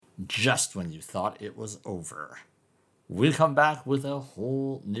just when you thought it was over. We come back with a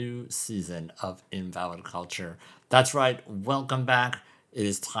whole new season of Invalid Culture. That's right, welcome back. It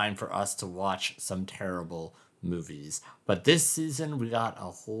is time for us to watch some terrible movies. But this season, we got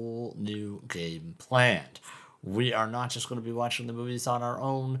a whole new game planned. We are not just going to be watching the movies on our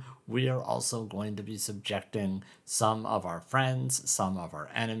own, we are also going to be subjecting some of our friends, some of our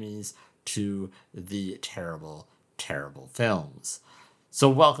enemies to the terrible, terrible films. So,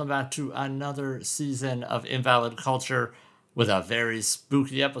 welcome back to another season of Invalid Culture with a very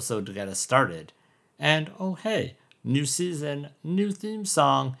spooky episode to get us started. And oh, hey, new season, new theme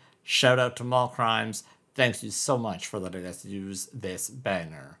song. Shout out to Mall Crimes. Thank you so much for letting us use this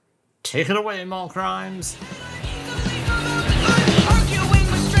banger. Take it away, Mall Crimes. Arguing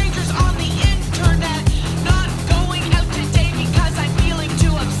with strangers on the internet. Not going out today because I'm feeling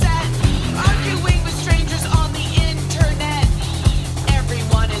too upset. Arguing with strangers on the internet.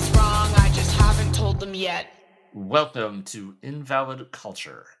 Everyone is wrong, I just haven't told them yet. Welcome to Invalid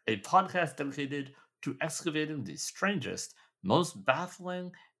Culture, a podcast dedicated to excavating the strangest, most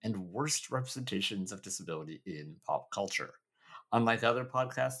baffling, and worst representations of disability in pop culture. Unlike other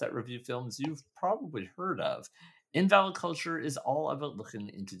podcasts that review films you've probably heard of, Invalid Culture is all about looking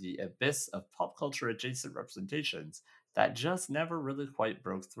into the abyss of pop culture adjacent representations that just never really quite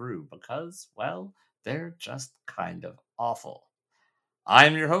broke through because, well, they're just kind of awful.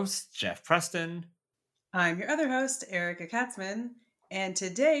 I'm your host, Jeff Preston. I'm your other host, Erica Katzman, and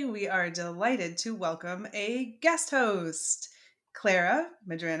today we are delighted to welcome a guest host, Clara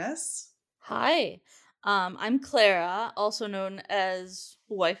Madrinas. Hi, I'm Clara, also known as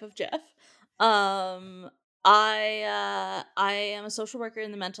wife of Jeff. I am a social worker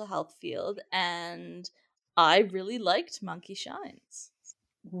in the mental health field, and I really liked Monkey Shines.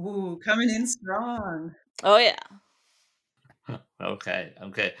 Ooh, coming in strong. Oh yeah. Okay.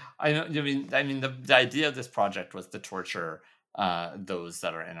 I mean, the idea of this project was to torture those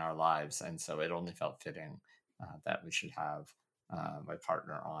that are in our lives, and so it only felt fitting that we should have my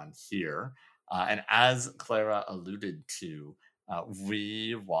partner on here. And as Clara alluded to,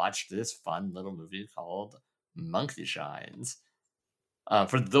 we watched this fun little movie called Monkey Shines.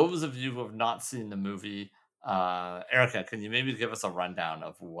 For those of you who have not seen the movie, Erica, can you maybe give us a rundown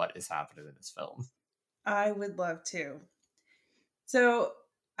of what is happening in this film? I would love to. So,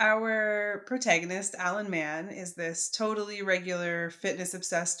 our protagonist, Alan Mann, is this totally regular, fitness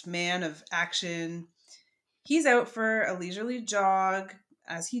obsessed man of action. He's out for a leisurely jog,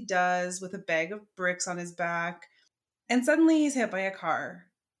 as he does, with a bag of bricks on his back, and suddenly he's hit by a car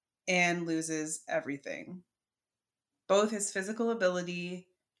and loses everything, both his physical ability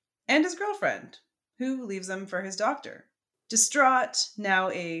and his girlfriend, who leaves him for his doctor. Distraught, now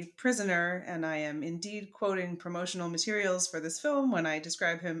a prisoner, and I am indeed quoting promotional materials for this film when I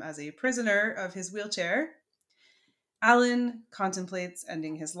describe him as a prisoner of his wheelchair, Alan contemplates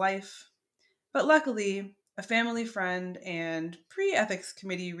ending his life, but luckily, a family friend and pre-ethics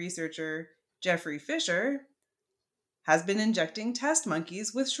committee researcher, Jeffrey Fisher, has been injecting test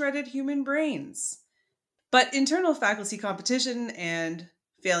monkeys with shredded human brains. But internal faculty competition and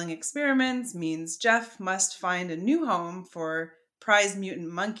failing experiments means Jeff must find a new home for prize mutant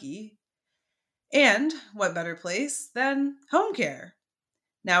monkey. And what better place than home care?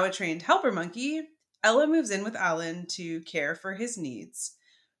 Now a trained helper monkey, Ella moves in with Alan to care for his needs.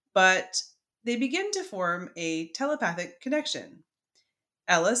 But they begin to form a telepathic connection.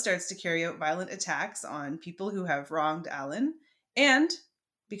 Ella starts to carry out violent attacks on people who have wronged Alan, and,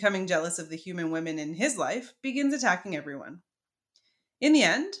 becoming jealous of the human women in his life, begins attacking everyone. In the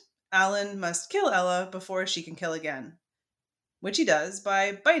end, Alan must kill Ella before she can kill again, which he does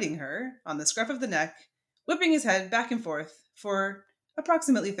by biting her on the scruff of the neck, whipping his head back and forth for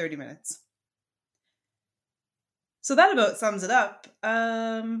approximately 30 minutes. So that about sums it up.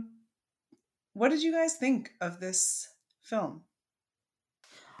 What did you guys think of this film?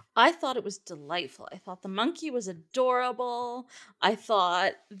 I thought it was delightful. I thought the monkey was adorable. I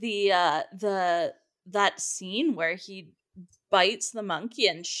thought that scene where he bites the monkey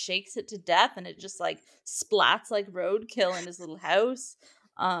and shakes it to death and it just like splats like roadkill in his little house.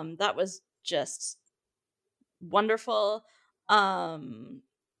 That was just wonderful. The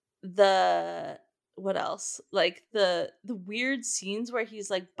what else? Like the weird scenes where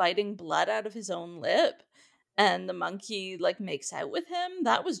he's like biting blood out of his own lip and the monkey like makes out with him.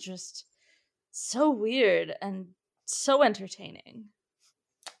 That was just so weird and so entertaining.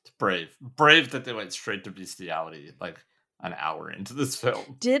 It's brave that they went straight to bestiality like an hour into this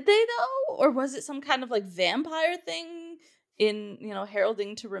film. Did they though? Or was it some kind of like vampire thing in,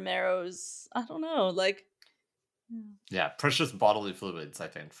 heralding to Romero's, I don't know, like Yeah, precious bodily fluids, I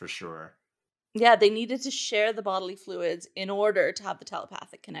think, for sure. Yeah, they needed to share the bodily fluids in order to have the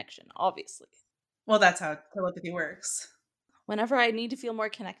telepathic connection, obviously. Well, that's how telepathy works. Whenever I need to feel more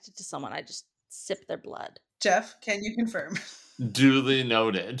connected to someone, I just sip their blood. Jeff, can you confirm? Duly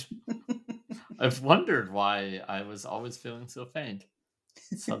noted. I've wondered why I was always feeling so faint.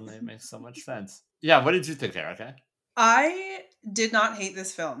 Suddenly it makes so much sense. Yeah, what did you think, Erica? I did not hate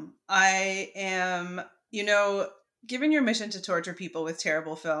this film. I am, given your mission to torture people with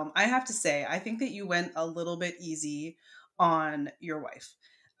terrible film, I have to say, I think that you went a little bit easy on your wife.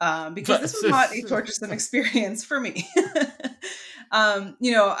 Because this was not a torturesome experience for me.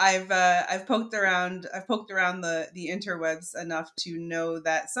 I've poked around the interwebs enough to know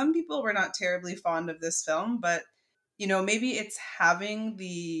that some people were not terribly fond of this film, but maybe it's having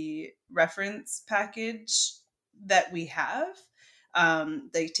the reference package that we have,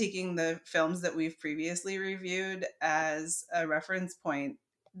 like taking the films that we've previously reviewed as a reference point.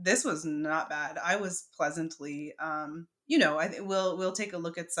 This was not bad. I was pleasantly, we'll take a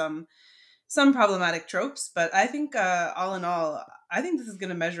look at some problematic tropes, but I think all in all, I think this is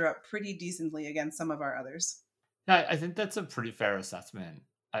going to measure up pretty decently against some of our others. Yeah, I think that's a pretty fair assessment.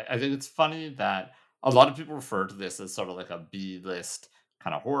 I think it's funny that a lot of people refer to this as sort of like a B-list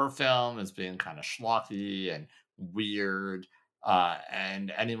kind of horror film, as being kind of schlocky and weird.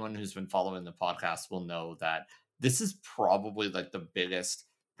 And anyone who's been following the podcast will know that this is probably like the biggest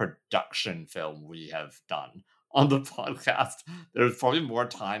production film we have done on the podcast. There's probably more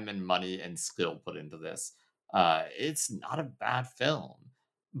time and money and skill put into this. It's not a bad film.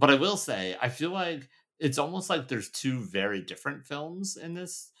 But I will say, I feel like it's almost like there's two very different films in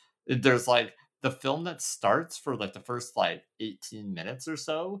this. There's like the film that starts for like the first like 18 minutes or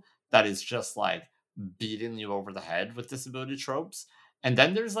so, that is just like beating you over the head with disability tropes. And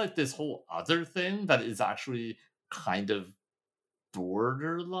then there's like this whole other thing that is actually kind of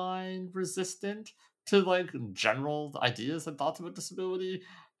borderline resistant to like general ideas and thoughts about disability.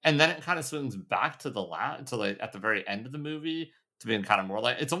 And then it kind of swings back to to like at the very end of the movie to being kind of more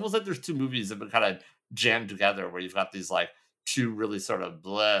like, it's almost like there's two movies that have been kind of jammed together, where you've got these like two really sort of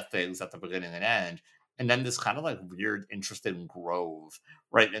blah things at the beginning and end, and then this kind of like weird interesting grove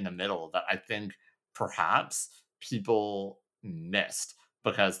right in the middle that I think perhaps people missed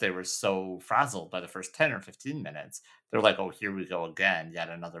because they were so frazzled by the first 10 or 15 minutes. They're like, oh, here we go again, yet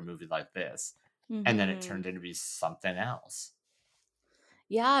another movie like this. And then it Mhm. turned into be something else.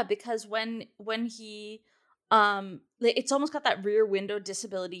 Yeah, because when he it's almost got that rear window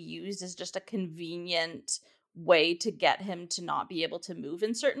disability used as just a convenient way to get him to not be able to move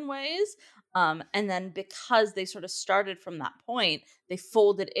in certain ways. And then because they sort of started from that point, they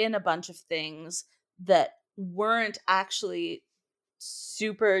folded in a bunch of things that weren't actually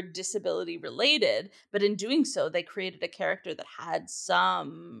super disability related, but in doing so, they created a character that had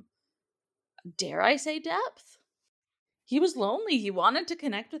some, dare I say, depth. He was lonely. He wanted to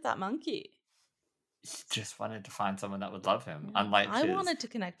connect with that monkey. He just wanted to find someone that would love him, Yeah, I wanted to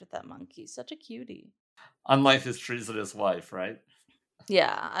connect with that monkey. Such a cutie. unlike his treasonous wife, right?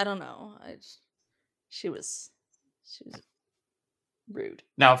 Yeah, I don't know. She was rude.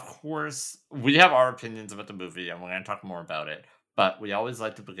 Now, of course, we have our opinions about the movie, and we're going to talk more about it. But we always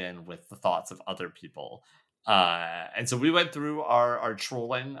like to begin with the thoughts of other people. And so we went through our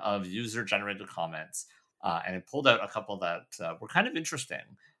trolling of user-generated comments, and it pulled out a couple that were kind of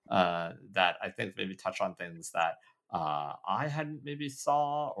interesting, that I think maybe touch on things that I hadn't maybe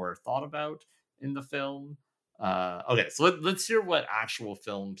saw or thought about in the film. Okay, so let's hear what actual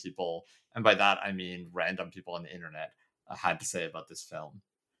film people, and by that I mean random people on the internet, had to say about this film.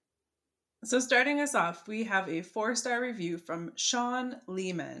 So starting us off, we have a 4-star review from Sean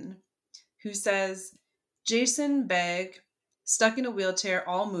Lehman, who says, Jason Begg, stuck in a wheelchair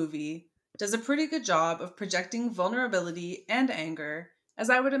all movie, does a pretty good job of projecting vulnerability and anger,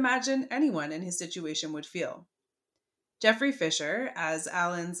 as I would imagine anyone in his situation would feel. Jeffrey Fisher, as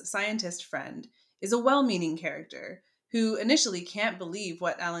Alan's scientist friend, is a well-meaning character who initially can't believe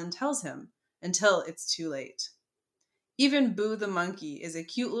what Alan tells him until it's too late. Even Boo the monkey is a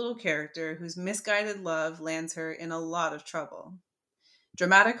cute little character whose misguided love lands her in a lot of trouble.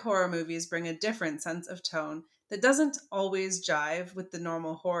 Dramatic horror movies bring a different sense of tone that doesn't always jive with the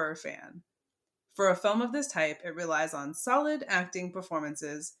normal horror fan. For a film of this type, it relies on solid acting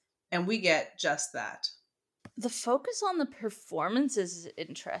performances, and we get just that. The focus on the performances is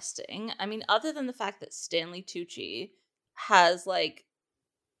interesting. I mean, other than the fact that Stanley Tucci has like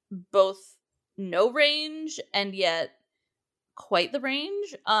both no range and yet quite the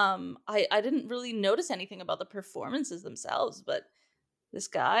range. I didn't really notice anything about the performances themselves, but this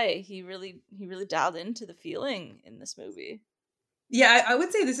guy, he really dialed into the feeling in this movie. Yeah, I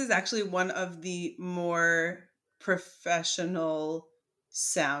would say this is actually one of the more professional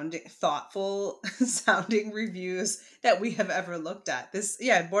sounding, thoughtful sounding reviews that we have ever looked at. This,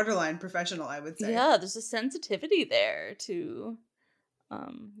 yeah, borderline professional, I would say. Yeah, there's a sensitivity there to,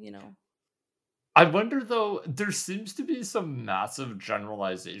 you know. I wonder though, there seems to be some massive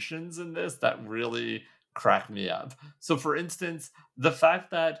generalizations in this that really crack me up. So, for instance, the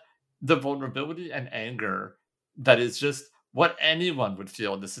fact that the vulnerability and anger that is just what anyone would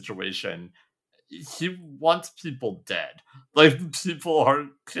feel in this situation, he wants people dead. Like, people are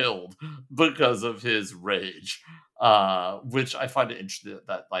killed because of his rage. Which I find it interesting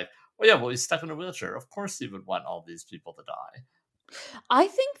that, like, oh yeah, well, he's stuck in a wheelchair. Of course he would want all these people to die. I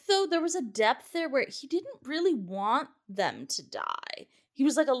think though there was a depth there where he didn't really want them to die. He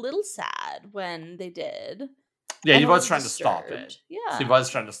was like a little sad when they did. Yeah, And he a was little trying to stop it. disturbed. He Yeah. was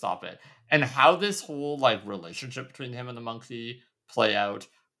trying to stop it. And how this whole like relationship between him and the monkey play out,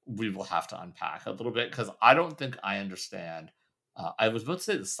 we will have to unpack a little bit because I don't think I understand. I was about to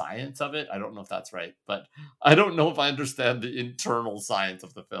say the science of it. I don't know if that's right, but I don't know if I understand the internal science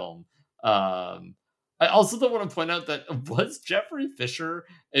of the film. I also don't want to point out that was Jeffrey Fisher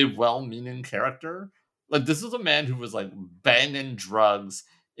a well-meaning character? Like this is a man who was like banging drugs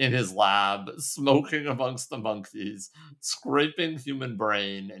in his lab, smoking amongst the monkeys, scraping human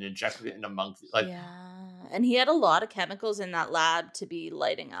brain and injecting it into monkey. Like, Yeah. And he had a lot of chemicals in that lab to be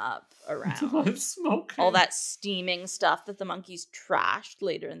lighting up around. smoking. All that steaming stuff that the monkeys trashed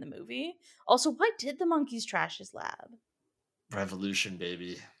later in the movie. Also, why did the monkeys trash his lab? Revolution,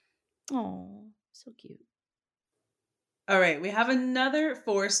 baby. Oh, so cute. All right, we have another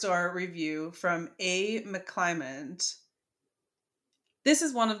 4-star review from A. McClymont. This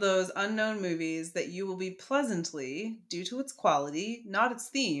is one of those unknown movies that you will be pleasantly, due to its quality, not its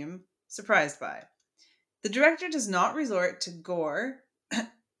theme, surprised by. The director does not resort to gore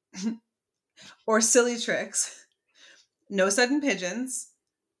or silly tricks, no sudden pigeons,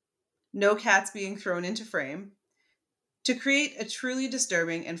 no cats being thrown into frame, to create a truly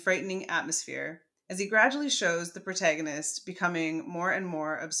disturbing and frightening atmosphere as he gradually shows the protagonist becoming more and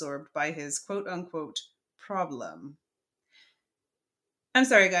more absorbed by his quote-unquote problem. I'm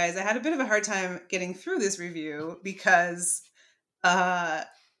sorry, guys. I had a bit of a hard time getting through this review because I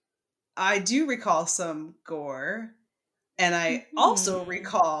do recall some gore, and I also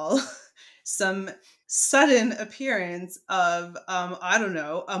recall some sudden appearance of, I don't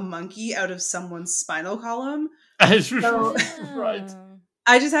know, a monkey out of someone's spinal column. So, Right.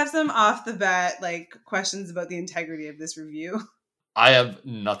 I just have some off the bat like questions about the integrity of this review. I have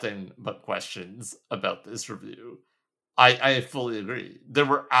nothing but questions about this review. I fully agree. There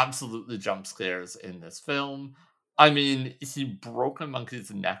were absolutely jump scares in this film. I mean, he broke a monkey's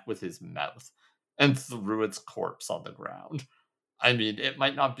neck with his mouth and threw its corpse on the ground. I mean, it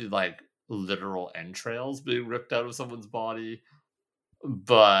might not be like literal entrails being ripped out of someone's body,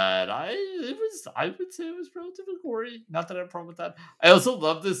 but I would say it was relatively gory. Not that I have a problem with that. I also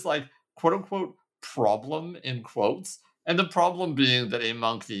love this like quote unquote problem in quotes. And the problem being that a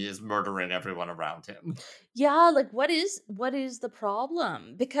monkey is murdering everyone around him. Yeah, like what is the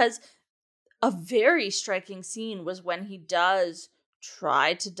problem? Because a very striking scene was when he does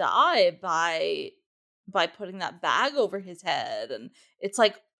try to die by putting that bag over his head, and it's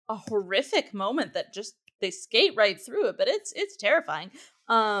like a horrific moment that just they skate right through it, but it's terrifying.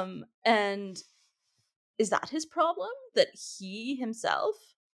 And is that his problem, that he himself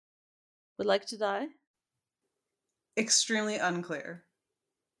would like to die? Extremely unclear.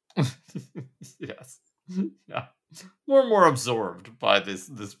 Yes. Yeah. More absorbed by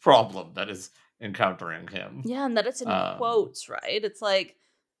this problem that is encountering him. Yeah, and that it's in Um, quotes, right? It's like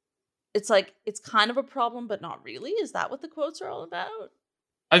it's kind of a problem, but not really. Is that what the quotes are all about?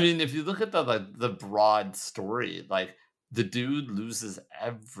 I mean, if you look at the broad story, like the dude loses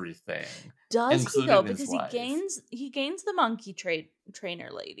everything, Does he though? including his Because life. he gains the monkey trainer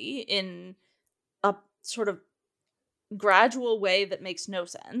lady in a sort of gradual way that makes no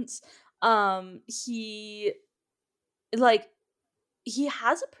sense. He like he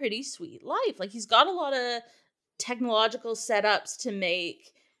has a pretty sweet life. Like he's got a lot of technological setups to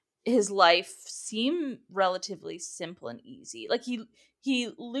make his life seem relatively simple and easy. Like he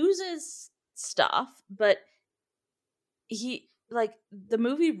loses stuff, but he like the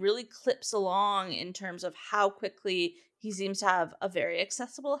movie really clips along in terms of how quickly he seems to have a very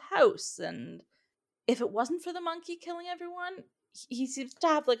accessible house, and if it wasn't for the monkey killing everyone, he seems to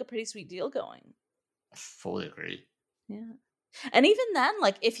have like a pretty sweet deal going. Fully agree. Yeah. And even then,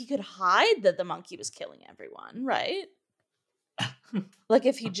 like if he could hide that the monkey was killing everyone, right? Like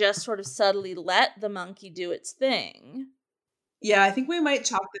if he just sort of subtly let the monkey do its thing. Yeah, I think we might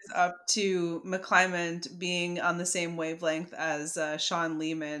chalk this up to McClymont being on the same wavelength as Sean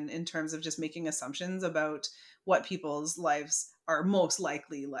Lehman in terms of just making assumptions about what people's lives are most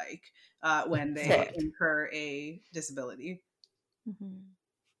likely like when they Fair. incur a disability. Mm-hmm.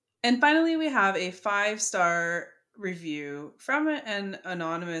 And finally, we have a 5-star review from an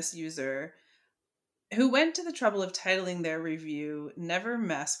anonymous user who went to the trouble of titling their review "Never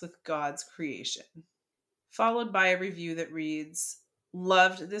Mess with God's Creation," followed by a review that reads,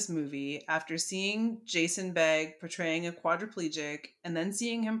 "Loved this movie. After seeing Jason Begg portraying a quadriplegic and then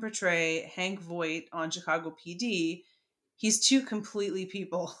seeing him portray Hank Voight on Chicago PD, he's two completely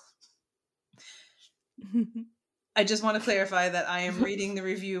people." I just want to clarify that I am reading the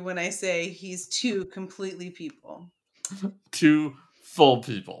review when I say he's two completely people. Two full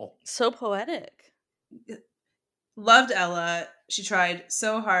people. So poetic. Loved Ella. She tried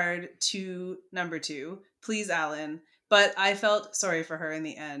so hard to number 2. Please, Alan. But I felt sorry for her in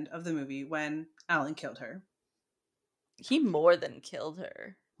the end of the movie when Alan killed her. He more than killed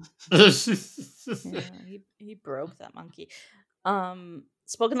her. Yeah, he broke that monkey.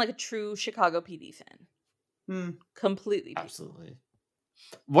 Spoken like a true Chicago PD fan. Completely. Absolutely.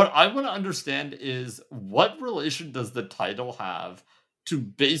 What I want to understand is what relation does the title have to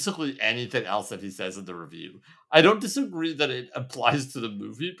basically anything else that he says in the review? I don't disagree that it applies to the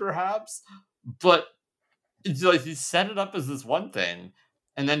movie, perhaps, but it's like he set it up as this one thing,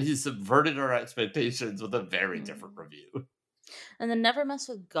 and then he subverted our expectations with a very different review. And then Never Mess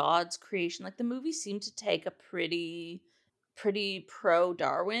with God's Creation. Like the movie seemed to take a pretty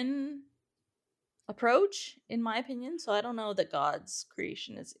pro-Darwin approach, in my opinion. So I don't know that God's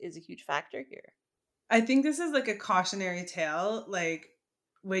creation is a huge factor here. I think this is like a cautionary tale, like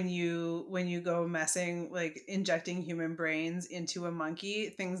when you go messing, like injecting human brains into a monkey,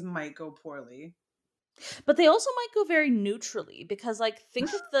 things might go poorly. But they also might go very neutrally, because like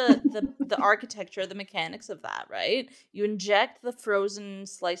think of the architecture, the mechanics of that, right? You inject the frozen,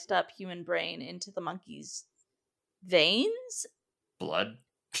 sliced up human brain into the monkey's veins. Blood.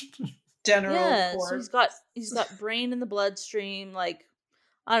 General Yeah, corpse. so he's got brain in the bloodstream. Like,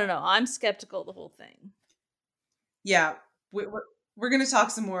 I don't know. I'm skeptical of the whole thing. Yeah, we're going to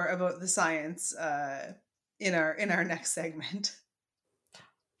talk some more about the science in our next segment.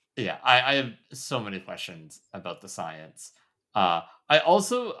 Yeah, I have so many questions about the science. I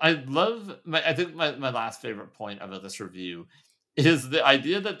think my last favorite point about this review is the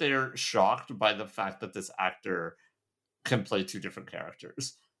idea that they're shocked by the fact that this actor can play two different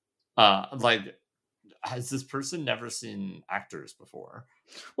characters. Like, has this person never seen actors before?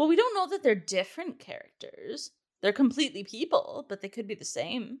 Well, we don't know that they're different characters. They're completely people, but they could be the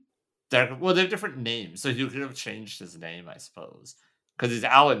same. They have different names, so you could have changed his name, I suppose. Because he's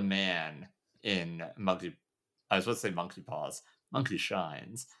Alan Mann in Monkey Paws, Monkey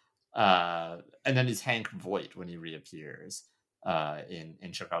Shines. And then he's Hank Voight when he reappears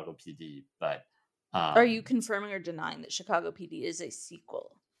in Chicago PD. But are you confirming or denying that Chicago PD is a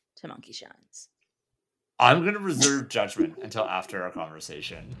sequel to Monkey Shines? I'm going to reserve judgment until after our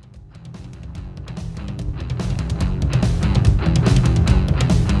conversation.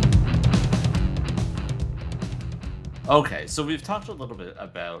 Okay, so we've talked a little bit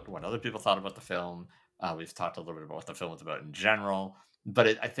about what other people thought about the film. We've talked a little bit about what the film was about in general, but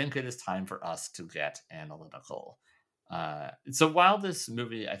I think it is time for us to get analytical. So while this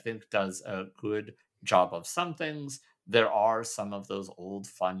movie, I think, does a good job of some things, there are some of those old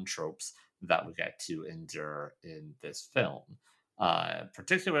fun tropes that we get to endure in this film.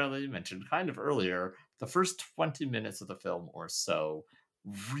 Particularly mentioned kind of earlier, the first 20 minutes of the film or so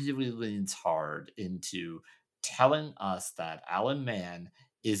really leans hard into telling us that Alan Mann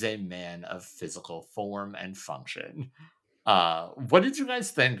is a man of physical form and function. What did you guys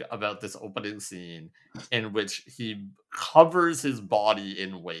think about this opening scene in which he covers his body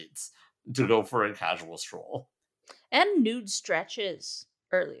in weights to go for a casual stroll? And nude stretches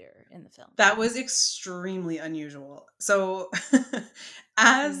earlier in the film. That was extremely unusual. So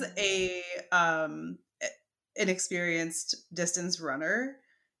as an experienced distance runner,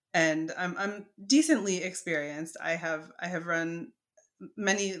 and I'm decently experienced. I have run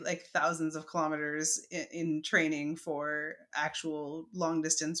many, like, thousands of kilometers in training for actual long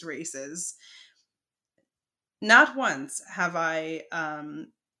distance races. Not once have I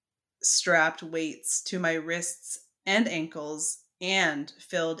strapped weights to my wrists and ankles and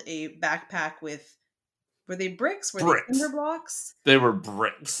filled a backpack with, were they bricks? Were Bricks. they cinder blocks? They were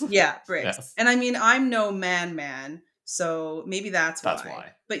bricks. Yeah, bricks. Yes. And I mean, I'm no man, so maybe that's why. That's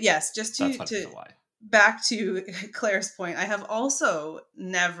why. But yes, just to That's 100% why. back to Claire's point, I have also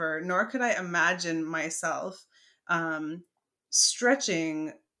never, nor could I imagine myself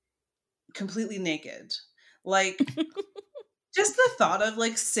stretching completely naked. Like, just the thought of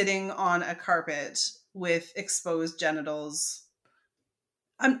like sitting on a carpet with exposed genitals.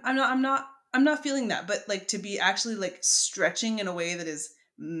 I'm not feeling that, but like to be actually like stretching in a way that is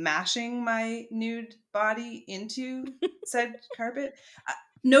mashing my nude body into said carpet.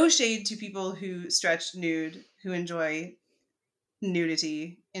 No shade to people who stretch nude, who enjoy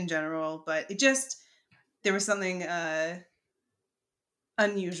nudity in general, but there was something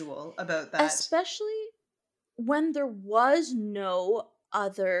unusual about that. Especially when there was no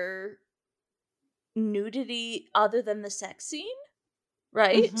other nudity other than the sex scene,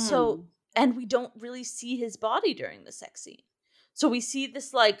 right? So, Mhm. and we don't really see his body during the sex scene. So we see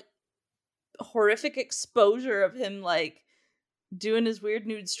this like horrific exposure of him like doing his weird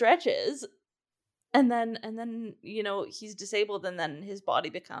nude stretches, and then he's disabled, and then his body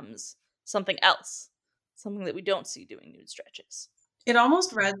becomes something else, something that we don't see doing nude stretches. It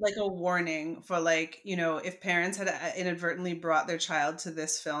almost read like a warning for like, if parents had inadvertently brought their child to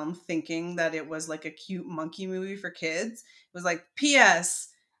this film thinking that it was like a cute monkey movie for kids. It was like, P.S.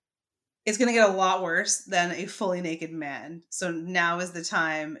 It's going to get a lot worse than a fully naked man. So now is the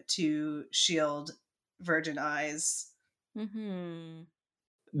time to shield virgin eyes. Mm-hmm.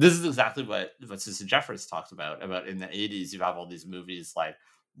 This is exactly what Susan Jeffers talked about in the 80s. You have all these movies like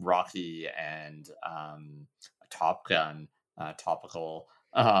Rocky and Top Gun, topical.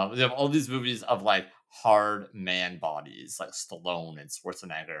 You have all these movies of like hard man bodies, like Stallone and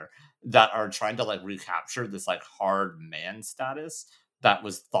Schwarzenegger, that are trying to like recapture this like hard man status that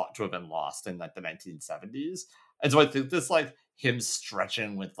was thought to have been lost in like the 1970s. And so I think this like him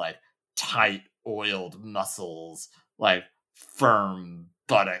stretching with like tight oiled muscles, like firm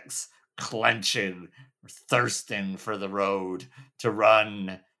buttocks, clenching, thirsting for the road to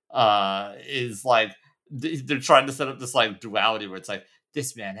run, is like they're trying to set up this like duality where it's like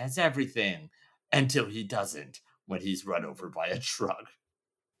this man has everything until he doesn't when he's run over by a truck.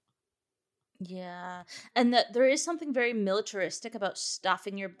 Yeah. And that there is something very militaristic about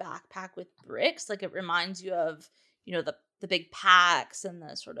stuffing your backpack with bricks. Like it reminds you of, the big packs and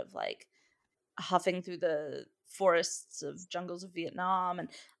the sort of like huffing through the forests of jungles of Vietnam.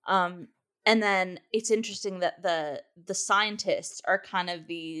 And then it's interesting that the scientists are kind of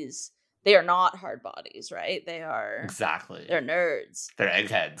they are not hard bodies, right? Exactly. They're nerds. They're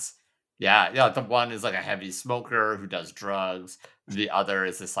eggheads. Yeah. The one is like a heavy smoker who does drugs. The other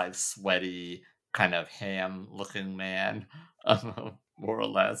is this like sweaty, kind of ham looking man, more or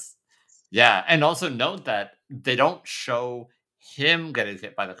less. Yeah. And also note that they don't show him getting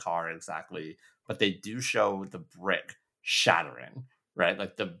hit by the car exactly, but they do show the brick shattering, right?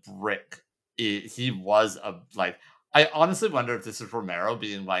 Like the brick, he was like, I honestly wonder if this is Romero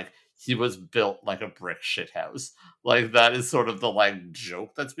being like, he was built like a brick shithouse. Like that is sort of the like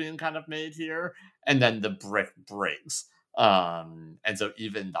joke that's being kind of made here. And then the brick breaks. And so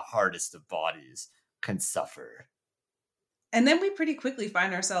even the hardest of bodies can suffer. And then we pretty quickly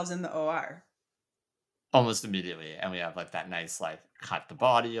find ourselves in the OR. Almost immediately. And we have like that nice like cut the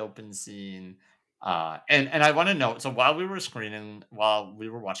body open scene. And I want to note, so while we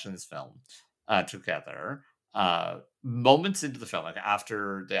were watching this film together, moments into the film, like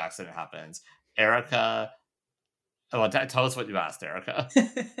after the accident happens, Erica, well, tell us what you asked, Erica.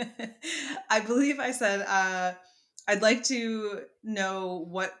 I believe I said, I'd like to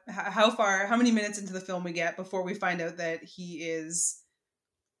know how many minutes into the film we get before we find out that he is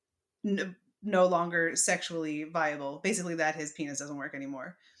no longer sexually viable. Basically, that his penis doesn't work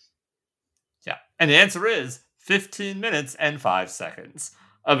anymore. Yeah. And the answer is 15 minutes and 5 seconds.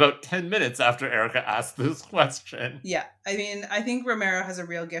 About 10 minutes after Erica asked this question. Yeah. I mean, I think Romero has a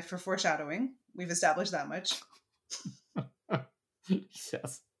real gift for foreshadowing. We've established that much.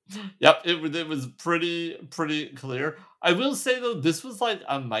 Yes. Yep, it was pretty clear. I will say though, this was like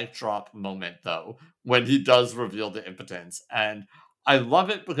a mic drop moment though, when he does reveal the impotence. And I love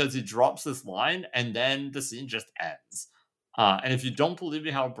it because he drops this line and then the scene just ends. And if you don't believe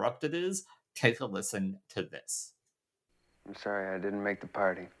me how abrupt it is, take a listen to this. I'm sorry I didn't make the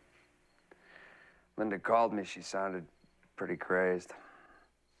party. Linda called me. She sounded pretty crazed.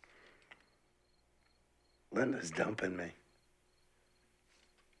 Linda's dumping me.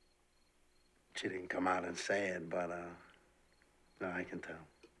 She didn't come out and say it, but no, I can tell.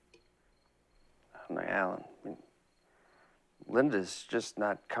 No, Alan. Linda's just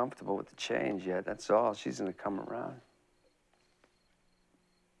not comfortable with the change yet. That's all. She's gonna come around.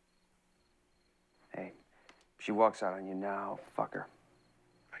 Hey, if she walks out on you now, fuck her.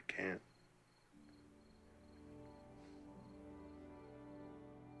 I can't.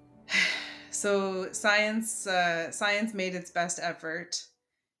 So science made its best effort.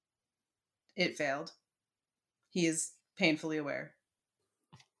 It failed. He is painfully aware.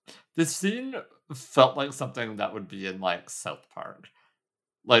 This scene felt like something that would be in like South Park.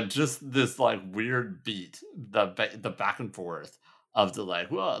 Like just this like weird beat, the back and forth of the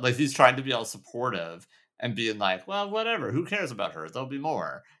like, well, like he's trying to be all supportive and being like, well, whatever, who cares about her? There'll be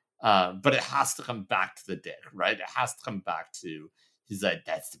more. But it has to come back to the dick, right? It has to come back to he's like,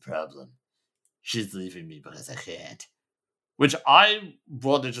 that's the problem. She's leaving me because I can't. Which I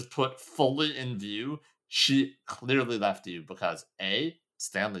want to just put fully in view. She clearly left you because A,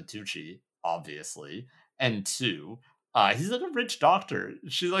 Stanley Tucci, obviously, and two, he's like a rich doctor.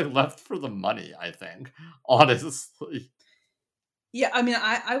 She like left for the money, I think. Honestly. Yeah, I mean,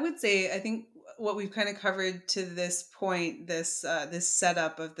 I would say I think what we've kind of covered to this point, this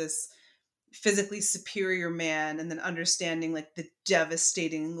setup of this physically superior man, and then understanding like the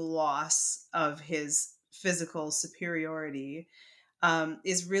devastating loss of his physical superiority,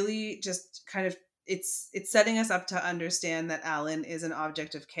 is really just kind of it's setting us up to understand that Alan is an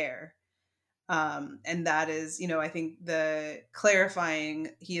object of care. And that is, I think the clarifying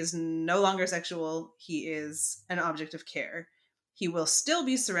he is no longer sexual, he is an object of care. He will still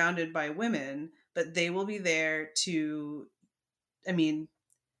be surrounded by women, but they will be there to, I mean,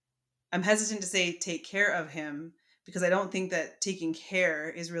 I'm hesitant to say take care of him, because I don't think that taking care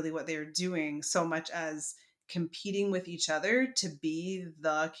is really what they're doing so much as competing with each other to be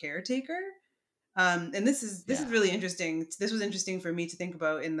the caretaker. And this is Yeah. really interesting. This was interesting for me to think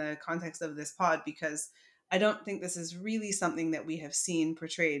about in the context of this pod, because I don't think this is really something that we have seen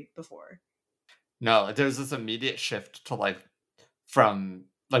portrayed before. No, there's this immediate shift to like from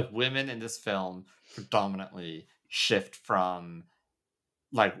like women in this film predominantly shift from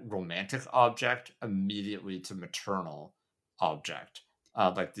like romantic object immediately to maternal object.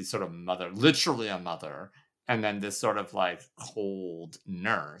 Like the sort of mother, literally a mother, and then this sort of like cold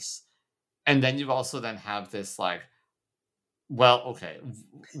nurse. And then you also then have this like, well, okay,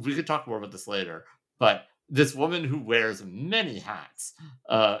 we could talk more about this later, but this woman who wears many hats,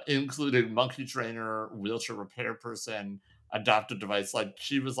 including monkey trainer, wheelchair repair person, adaptive device, like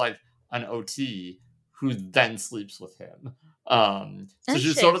she was like an OT who then sleeps with him. So And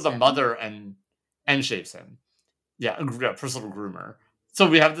she's sort of shaves the him. mother and shaves him. Yeah, personal groomer. So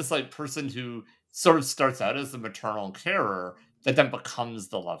we have this like person who sort of starts out as the maternal carer that then becomes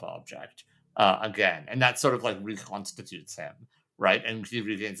the love object again, and that sort of like reconstitutes him, right? And he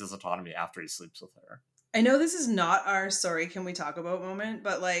regains his autonomy after he sleeps with her. I know this is not our sorry, can we talk about moment,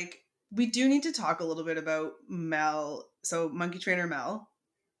 but like we do need to talk a little bit about Mel. So monkey trainer Mel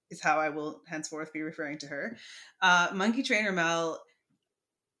is how I will henceforth be referring to her. Monkey trainer Mel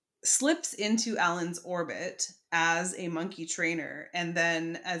slips into Alan's orbit as a monkey trainer, and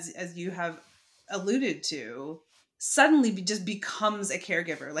then as you have alluded to, suddenly just becomes a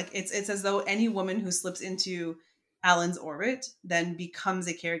caregiver. Like it's as though any woman who slips into Alan's orbit then becomes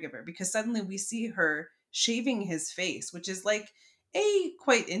a caregiver, because suddenly we see her shaving his face, which is like A,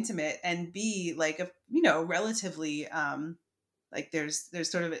 quite intimate, and B, like a relatively like there's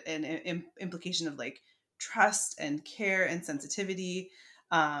sort of an implication of like trust and care and sensitivity.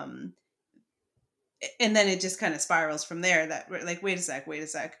 um and then it just kind of spirals from there, that we're like, wait a sec,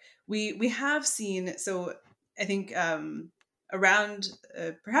 we have seen. So I think around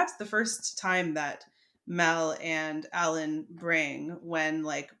perhaps the first time that Mel and Alan bring, when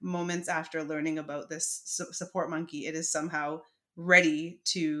like moments after learning about this support monkey, it is somehow ready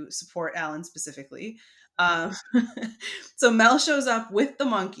to support Alan specifically. um, so Mel shows up with the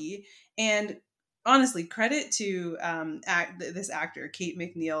monkey, and honestly, credit to this actor Kate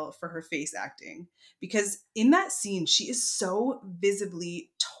McNeil for her face acting, because in that scene she is so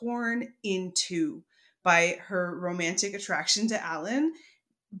visibly torn in two by her romantic attraction to Alan,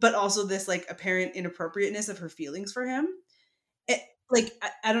 but also this like apparent inappropriateness of her feelings for him. It, like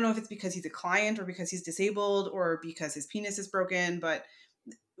I don't know if it's because he's a client, or because he's disabled, or because his penis is broken, but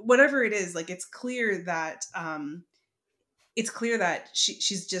whatever it is, like it's clear that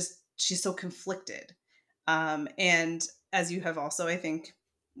she's so conflicted. And as you have also, I think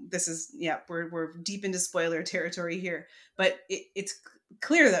this is, yeah, we're deep into spoiler territory here, but it's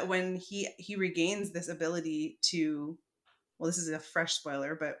clear that when he regains this ability to, well, this is a fresh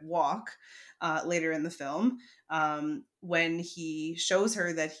spoiler, but walk later in the film, when he shows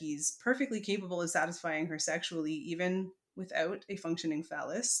her that he's perfectly capable of satisfying her sexually even without a functioning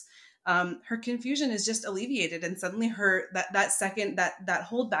phallus, her confusion is just alleviated, and suddenly her that second that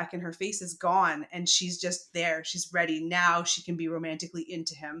hold back in her face is gone, and she's just there, she's ready. Now she can be romantically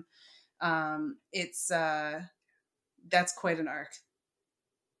into him. It's That's quite an arc.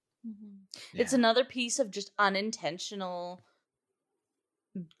 It's Yeah. another piece of just unintentional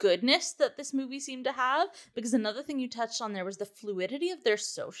goodness that this movie seemed to have, because another thing you touched on there was the fluidity of their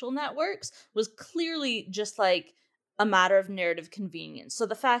social networks was clearly just like a matter of narrative convenience. So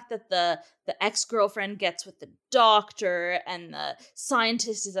the fact that the ex-girlfriend gets with the doctor, and the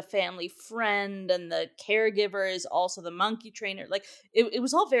scientist is a family friend, and the caregiver is also the monkey trainer, like it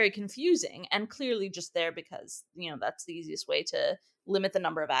was all very confusing, and clearly just there because, that's the easiest way to limit the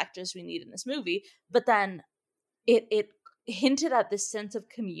number of actors we need in this movie. But then it hinted at this sense of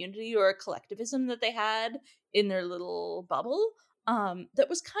community or collectivism that they had in their little bubble, that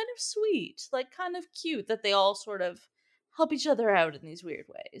was kind of sweet, like kind of cute, that they all sort of help each other out in these weird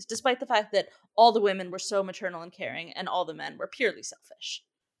ways, despite the fact that all the women were so maternal and caring and all the men were purely selfish.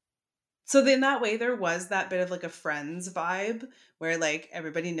 So in that way, there was that bit of like a Friends vibe where like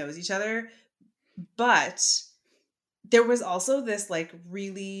everybody knows each other, but there was also this like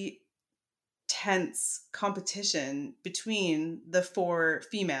really tense competition between the four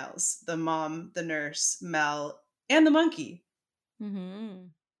females: the mom, the nurse, Mel, and the monkey. Mm-hmm.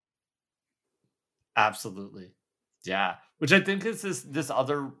 Absolutely. Yeah. Which I think is this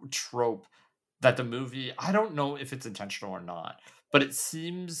other trope that the movie, I don't know if it's intentional or not, but it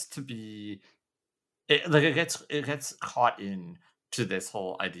seems to be it gets caught in to this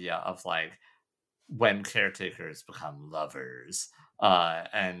whole idea of like when caretakers become lovers,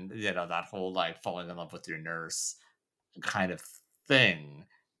 and that whole like falling in love with your nurse kind of thing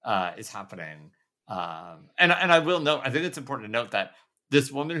is happening. And I will note, I think it's important to note that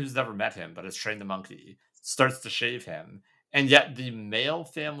this woman who's never met him but has trained the monkey starts to shave him, and yet the male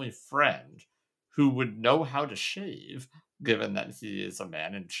family friend who would know how to shave, given that he is a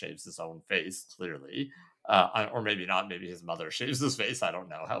man and shaves his own face clearly, or maybe not, maybe his mother shaves his face. I don't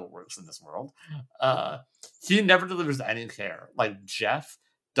know how it works in this world. Uh, he never delivers any care. Like Jeff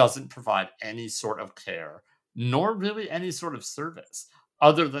doesn't provide any sort of care, nor really any sort of service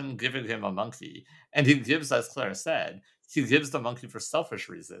other than giving him a monkey. And he gives, as Claire said, he gives the monkey for selfish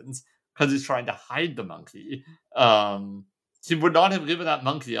reasons because he's trying to hide the monkey. He would not have given that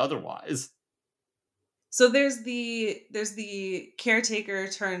monkey otherwise. So there's the caretaker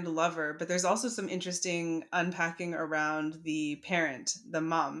turned lover, but there's also some interesting unpacking around the parent, the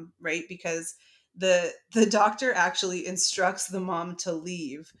mom, right? Because the doctor actually instructs the mom to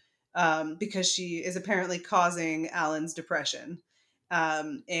leave, because she is apparently causing Alan's depression,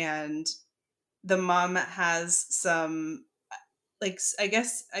 and the mom has some, like, I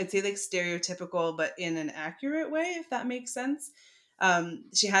guess I'd say like stereotypical, but in an accurate way, if that makes sense.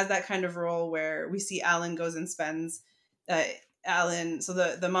 She has that kind of role where we see Alan goes and spends, uh, Alan. So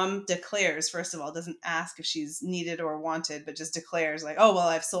the mom declares, first of all, doesn't ask if she's needed or wanted, but just declares like, oh well,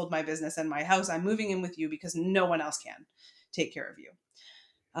 I've sold my business and my house. I'm moving in with you because no one else can take care of you.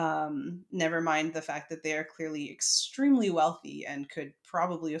 Never mind the fact that they are clearly extremely wealthy and could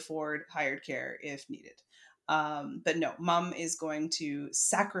probably afford hired care if needed. But no, mom is going to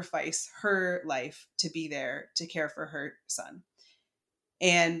sacrifice her life to be there to care for her son.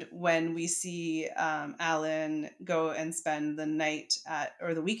 And when we see Alan go and spend the night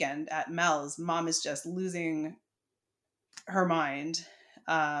or the weekend at Mel's, mom is just losing her mind,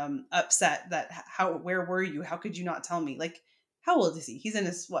 upset that where were you? How could you not tell me? Like, how old is he? He's in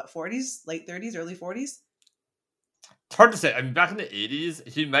his what, 40s, late 30s, early 40s? It's hard to say. I mean, back in the 80s,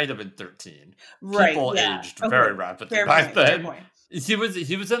 he might have been 13. Right. People Yeah. aged Okay. very rapidly Fair back point. Fair then. point. He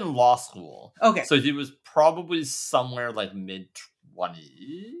was in law school. Okay. So he was probably somewhere like mid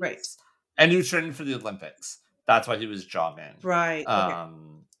 20s. Right. And he was training for the Olympics. That's why he was jogging. Right. Okay.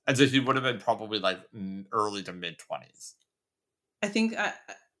 And so he would have been probably like early to mid 20s. I think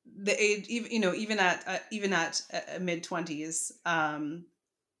the age, even at mid 20s,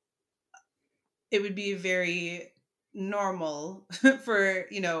 it would be very normal for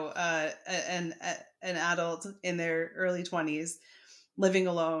an adult in their early 20s living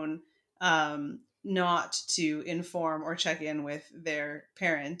alone, not to inform or check in with their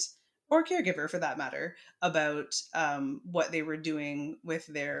parent or caregiver, for that matter, about what they were doing with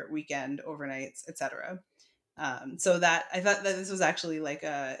their weekend overnights, etc. So that I thought that this was actually like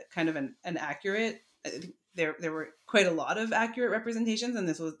a kind of an accurate. I think there were quite a lot of accurate representations, and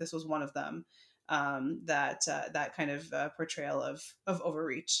this was one of them. That kind of portrayal of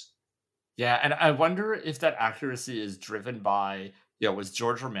overreach. Yeah, and I wonder if that accuracy is driven by, was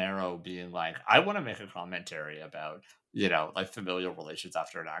George Romero being like, I want to make a commentary about, like familial relations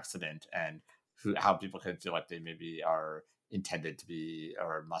after an accident, and how people can feel like they maybe are intended to be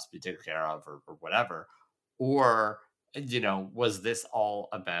or must be taken care of, or whatever. Or, was this all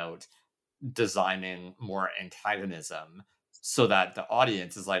about designing more antagonism so that the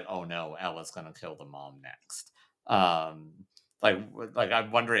audience is like, oh no, Ella's gonna kill the mom next. Um, like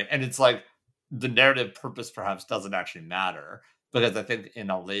I'm wondering, and it's like the narrative purpose perhaps doesn't actually matter, because I think in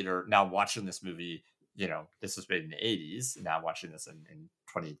a later, now watching this movie, this was made in the 80s. Now watching this in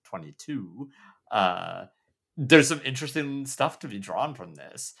 2022, there's some interesting stuff to be drawn from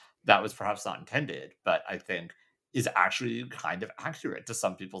this that was perhaps not intended, but I think is actually kind of accurate to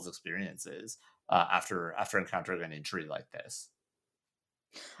some people's experiences after encountering an injury like this.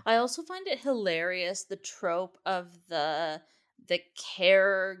 I also find it hilarious, the trope of the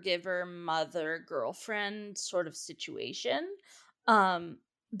caregiver mother girlfriend sort of situation. Um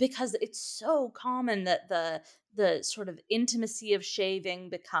because it's so common that the sort of intimacy of shaving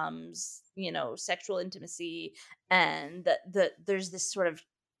becomes, sexual intimacy, and that there's this sort of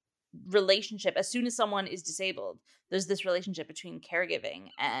relationship as soon as someone is disabled. There's this relationship between caregiving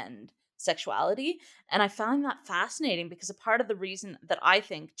and sexuality, and I found that fascinating because a part of the reason that I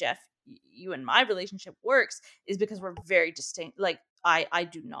think, Jeff, you and my relationship works is because we're very distinct. Like, I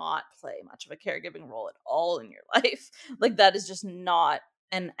do not play much of a caregiving role at all in your life. Like, that is just not,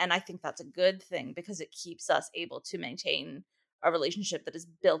 and I think that's a good thing because it keeps us able to maintain a relationship that is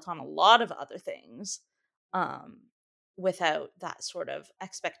built on a lot of other things, um without that sort of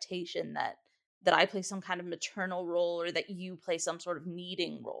expectation that I play some kind of maternal role or that you play some sort of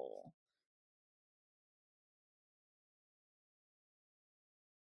needing role.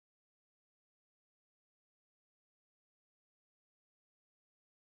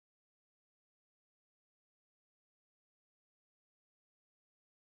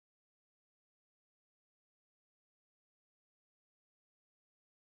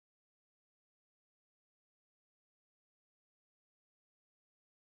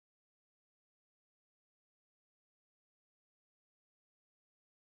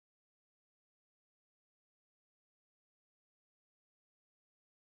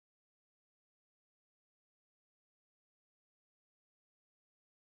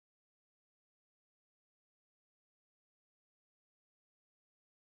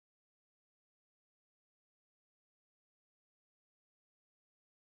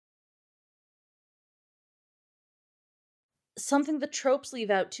 Something the tropes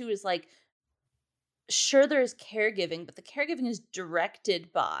leave out too is like, sure, there's caregiving, but the caregiving is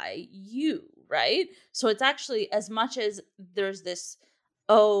directed by you, right? So it's actually, as much as there's this,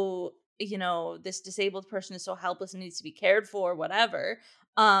 oh, this disabled person is so helpless and needs to be cared for, whatever.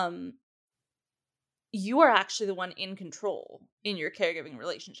 um you are actually the one in control in your caregiving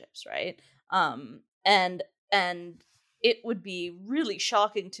relationships, right? And it would be really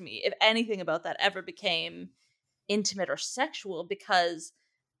shocking to me if anything about that ever became intimate or sexual, because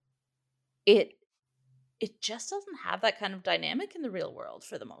it it just doesn't have that kind of dynamic in the real world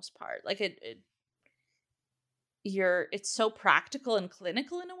for the most part. Like, it's so practical and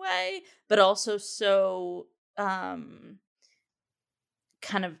clinical in a way, but also so kind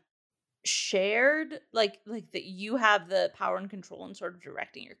of shared, like that you have the power and control in sort of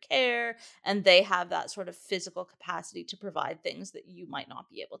directing your care, and they have that sort of physical capacity to provide things that you might not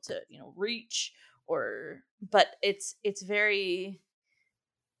be able to, reach. Or but it's very,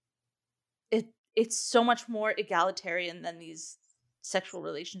 it's so much more egalitarian than these sexual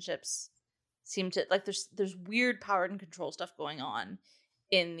relationships seem to. Like, there's weird power and control stuff going on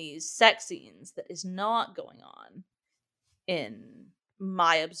in these sex scenes that is not going on in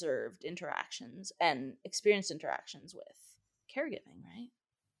my observed interactions and experienced interactions with caregiving, right?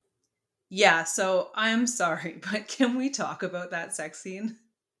 Yeah, so I'm sorry, but can we talk about that sex scene?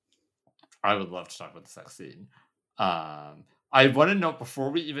 I would love to talk about the sex scene. I want to note,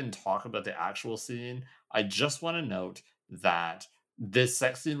 before we even talk about the actual scene, I just want to note that this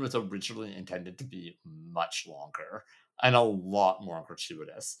sex scene was originally intended to be much longer and a lot more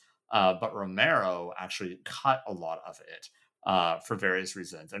gratuitous. But Romero actually cut a lot of it for various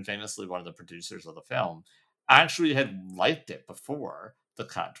reasons. And famously, one of the producers of the film actually had liked it before the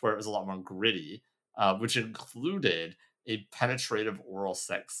cut, where it was a lot more gritty, which included a penetrative oral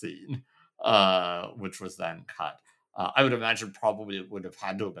sex scene, which was then cut. I would imagine probably it would have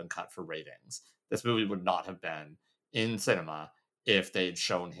had to have been cut for ratings. This movie would not have been in cinema if they'd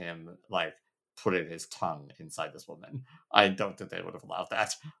shown him like putting his tongue inside this woman. I don't think they would have allowed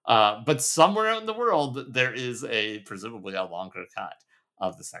that. But somewhere in the world, there is presumably a longer cut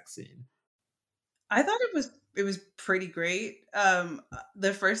of the sex scene. I thought it was pretty great.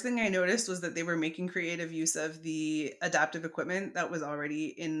 The first thing I noticed was that they were making creative use of the adaptive equipment that was already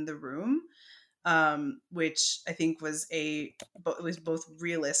in the room, which I think was it was both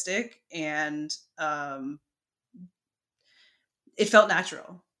realistic and it felt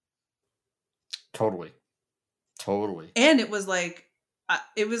natural. Totally. Totally. And it was like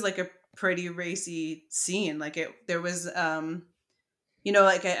a pretty racy scene. Like there was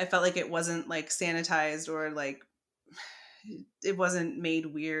like I felt like it wasn't like sanitized or like it wasn't made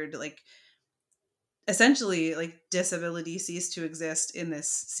weird. Like essentially, like disability ceased to exist in this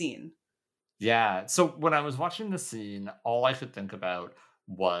scene. Yeah. So when I was watching the scene, all I could think about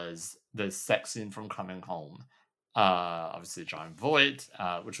was the sex scene from Coming Home. Obviously, John Voight,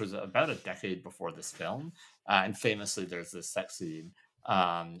 which was about a decade before this film. And famously, there's this sex scene.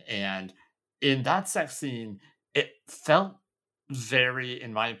 And in that sex scene, it felt very,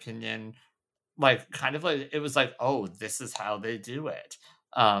 in my opinion, like kind of like it was like, oh, this is how they do it.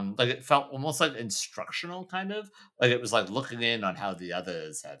 Like it felt almost like instructional, kind of like it was like looking in on how the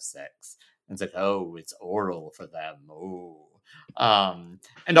others have sex. And it's like, oh, it's oral for them. Oh,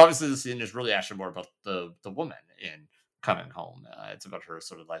 and obviously the scene is really actually more about the woman in Coming Home. It's about her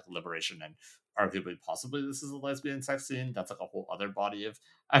sort of like liberation, and arguably, possibly, this is a lesbian sex scene. That's like a whole other body of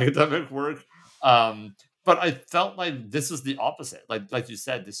academic work. But I felt like this was the opposite. Like you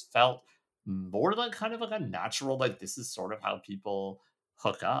said, this felt more like kind of like a natural, like this is sort of how people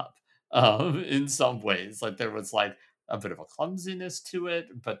hook up in some ways. Like there was like a bit of a clumsiness to it,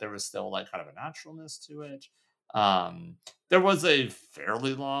 but there was still like kind of a naturalness to it. um there was a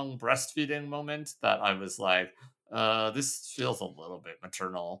fairly long breastfeeding moment that I was like, this feels a little bit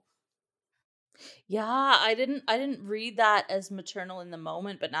maternal. Yeah, I didn't read that as maternal in the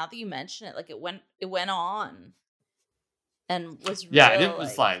moment, but now that you mention it, like it went on and was Yeah, and real it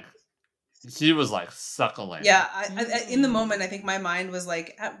was like like he was like suckling. Yeah, in the mm. moment, I think my mind was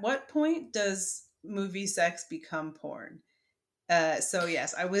like, at what point does movie sex become porn? So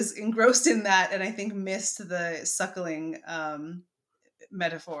yes, I was engrossed in that, and I think missed the suckling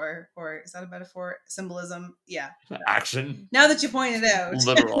metaphor, or is that a metaphor? Symbolism? Yeah. Action. Now that you pointed out,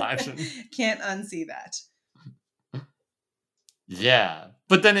 Literal action. can't unsee that. Yeah,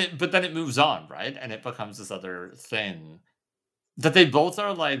 but then it moves on, right? And it becomes this other thing that they both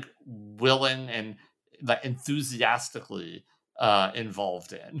are like willing and like enthusiastically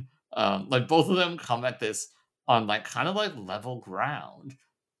involved in. Like both of them come at this on like kind of like level ground,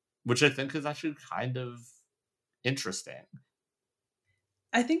 which I think is actually kind of interesting.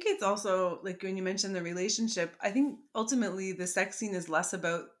 I think it's also like when you mentioned the relationship, I think ultimately the sex scene is less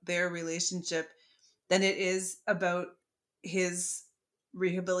about their relationship than it is about his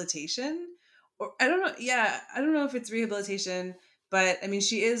rehabilitation. Or I don't know. Yeah, I don't know if it's rehabilitation, but I mean,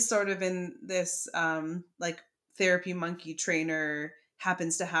 she is sort of in this like therapy monkey trainer,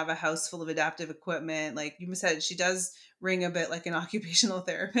 happens to have a house full of adaptive equipment. Like you said, she does ring a bit like an occupational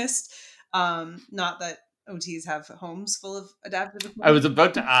therapist. Not that OTs have homes full of adaptive I was equipment.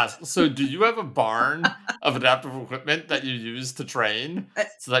 about to ask, so do you have a barn of adaptive equipment that you use to train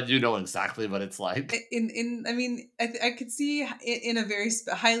so that you know exactly what it's like? In I mean, I could see in a very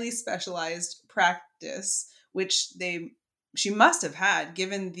highly specialized practice, which she must have had,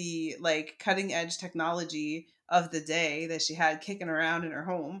 given the like cutting edge technology of the day that she had kicking around in her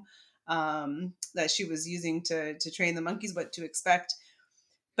home, that she was using to train the monkeys, what to expect.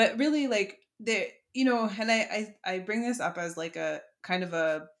 But really, like the and I bring this up as like a kind of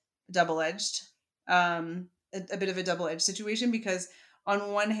a double edged, a bit of a double edged situation, because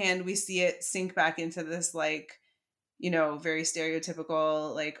on one hand we see it sink back into this like very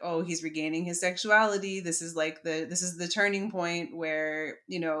stereotypical, like, oh, he's regaining his sexuality, this is like this is the turning point where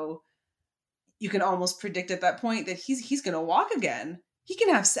you can almost predict at that point that he's gonna walk again, he can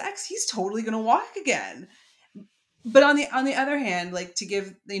have sex, he's totally gonna walk again. But on the other hand, like, to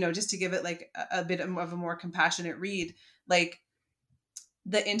give just to give it like a bit of a more compassionate read, like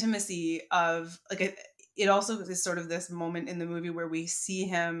the intimacy of like it also is sort of this moment in the movie where we see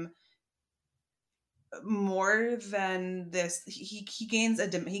him more than this. He gains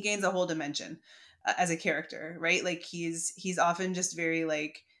a whole dimension as a character, right? Like he's often just very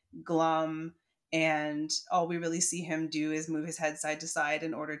like glum, and all we really see him do is move his head side to side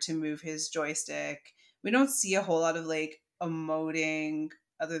in order to move his joystick. We don't see a whole lot of like emoting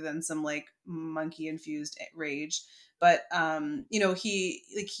other than some like monkey infused rage. But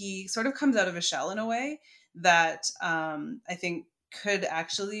he sort of comes out of a shell in a way that I think could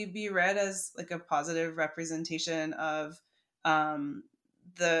actually be read as like a positive representation of um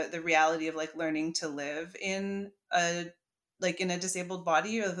the reality of like learning to live in a disabled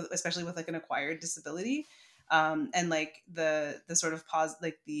body, or especially with like an acquired disability, and like the sort of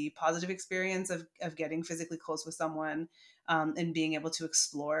the positive experience of getting physically close with someone, and being able to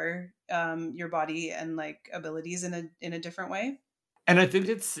explore your body and like abilities in a different way. And I think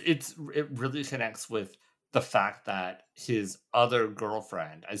it really connects with the fact that his other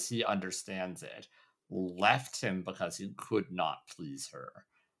girlfriend, as he understands it, left him because he could not please her.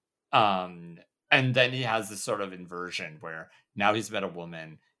 And then he has this sort of inversion where now he's met a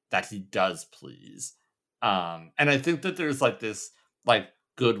woman that he does please. And I think that there's like this like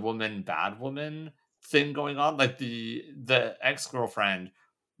good woman, bad woman thing going on. Like the ex-girlfriend,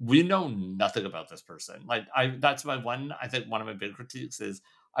 we know nothing about this person. Like that's my one, I think one of my big critiques is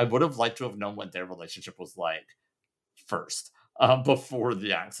I would have liked to have known what their relationship was like first, before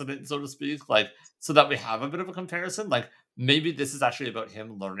the accident, so to speak, like so that we have a bit of a comparison. Like maybe this is actually about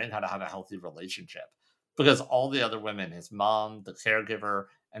him learning how to have a healthy relationship, because all the other women, his mom, the caregiver,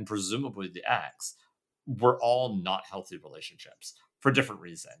 and presumably the ex, were all not healthy relationships for different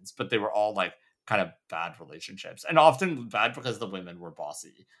reasons, but they were all like kind of bad relationships, and often bad because the women were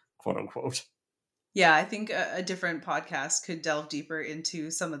bossy, quote unquote. Yeah, I think a different podcast could delve deeper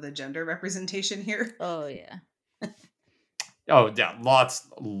into some of the gender representation here. Oh yeah. Oh yeah,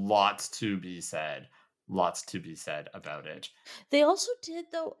 lots to be said. Lots to be said about it. They also did,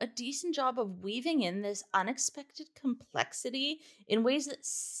 though, a decent job of weaving in this unexpected complexity in ways that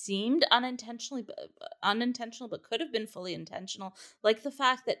seemed unintentional, but could have been fully intentional. Like the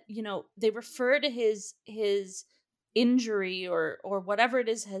fact that, you know, they refer to his injury or whatever it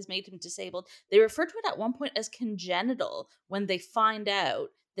is has made him disabled. They refer to it at one point as congenital when they find out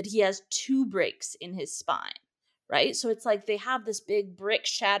that he has 2 breaks in his spine. Right? So it's like they have this big brick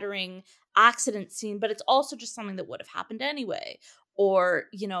shattering accident scene, but it's also just something that would have happened anyway. Or,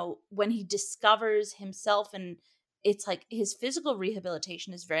 you know, when he discovers himself, and it's like his physical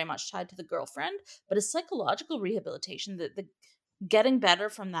rehabilitation is very much tied to the girlfriend, but his psychological rehabilitation, the getting better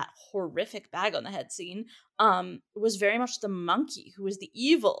from that horrific bag on the head scene, was very much the monkey, who was the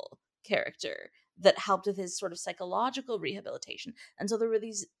evil character that helped with his sort of psychological rehabilitation. And so there were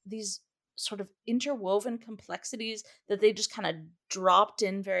these sort of interwoven complexities that they just kind of dropped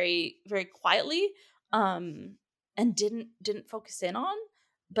in very, very quietly, and didn't focus in on,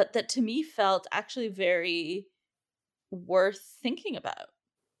 but that to me felt actually very worth thinking about.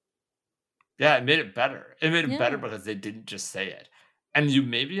 Yeah, it made it better. It made it better Yeah. because they didn't just say it. And you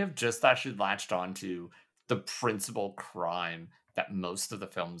maybe have just actually latched onto the principal crime that most of the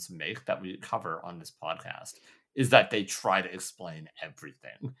films make that we cover on this podcast, is that they try to explain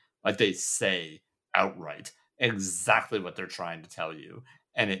everything. Like they say outright exactly what they're trying to tell you.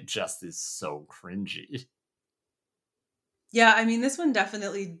 And it just is so cringy. Yeah, I mean, this one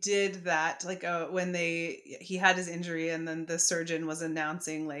definitely did that. Like when he had his injury, and then the surgeon was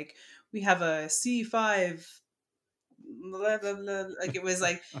announcing like, we have a C5, blah, blah, blah. Like it was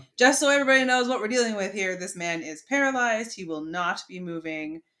like, just so everybody knows what we're dealing with here, this man is paralyzed. He will not be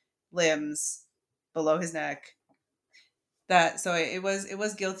moving limbs below his neck. That so it was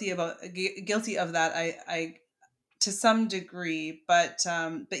guilty of that. I to some degree, but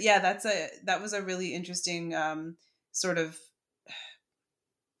yeah, that was a really interesting sort of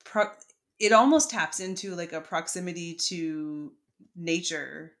it almost taps into like a proximity to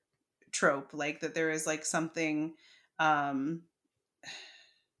nature trope, like that there is like something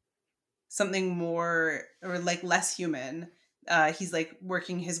more or like less human. He's like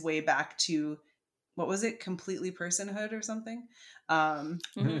working his way back to, what was it, completely personhood or something,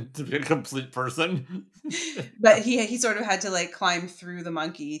 To be a complete person. but he sort of had to like climb through the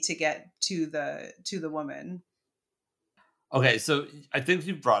monkey to get to the woman. Okay, so I think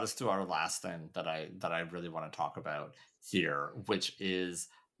you brought us to our last thing that I really want to talk about here, which is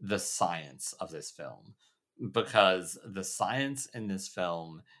the science of this film. Because the science in this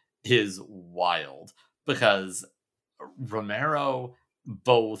film is wild. Because Romero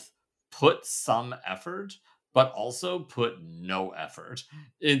both put some effort, but also put no effort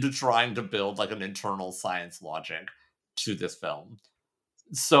into trying to build like an internal science logic to this film.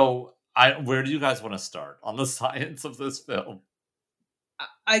 So where do you guys want to start on the science of this film?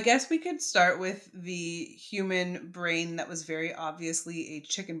 I guess we could start with the human brain that was very obviously a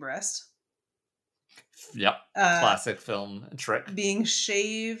chicken breast. Yep, classic film trick. Being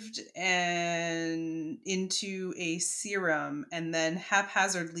shaved and into a serum and then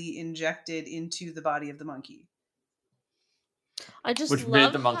haphazardly injected into the body of the monkey. I just Which love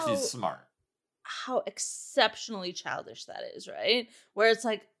made the monkeys smart. how exceptionally childish that is, right? Where it's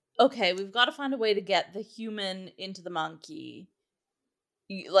like, okay, we've got to find a way to get the human into the monkey.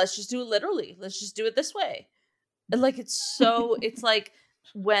 Let's just do it literally. Let's just do it this way. And like it's like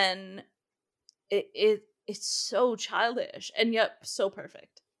when it's so childish and yet so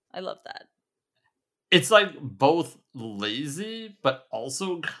perfect. I love that. It's like both lazy but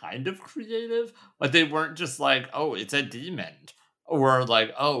also kind of creative. Like they weren't just like, oh, it's a demon, or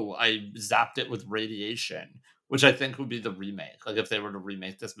like, oh, I zapped it with radiation, which I think would be the remake. Like if they were to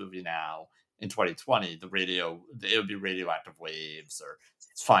remake this movie now in 2020, it would be radioactive waves or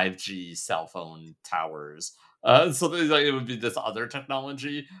 5G cell phone towers. So like it would be this other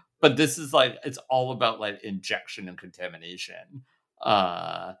technology, but this is like it's all about like injection and contamination.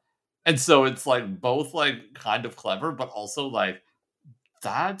 Uh, and so it's like both like kind of clever, but also like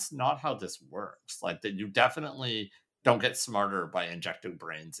that's not how this works. Like that you definitely don't get smarter by injecting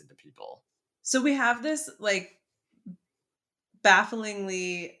brains into people. So we have this like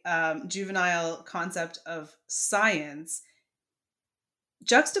bafflingly juvenile concept of science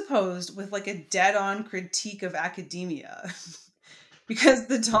juxtaposed with like a dead-on critique of academia. Because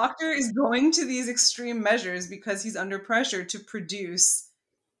the doctor is going to these extreme measures because he's under pressure to produce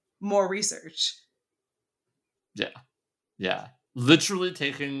more research. Yeah. Literally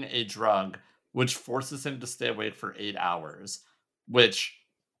taking a drug which forces him to stay awake for 8 hours, which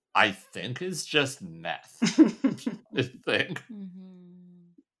I think is just meth. I think.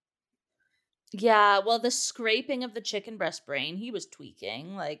 Yeah, well, the scraping of the chicken breast brain, he was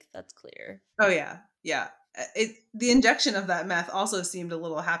tweaking. Like, that's clear. Oh, yeah. Yeah. The injection of that meth also seemed a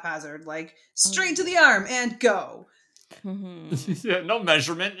little haphazard, like straight to the arm and go. Yeah, no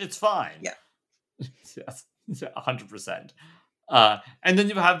measurement. It's fine. Yeah. Yes. 100%. And then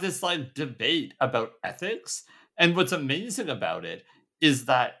you have this like debate about ethics. And what's amazing about it is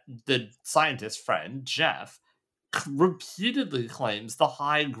that the scientist friend, Jeff, repeatedly claims the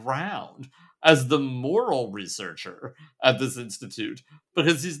high ground as the moral researcher at this institute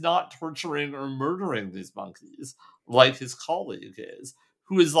because he's not torturing or murdering these monkeys like his colleague is,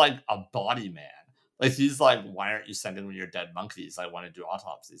 who is like a body man. Like he's like, why aren't you sending me your dead monkeys? I want to do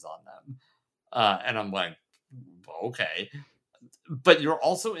autopsies on them. And I'm like, okay. But you're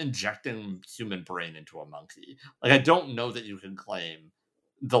also injecting human brain into a monkey. Like I don't know that you can claim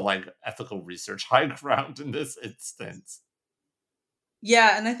the like ethical research high ground in this instance.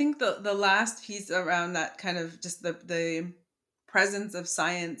 Yeah, and I think the last piece around that kind of just the presence of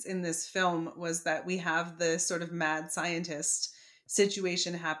science in this film was that we have the sort of mad scientist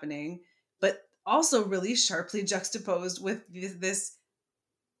situation happening, but also really sharply juxtaposed with this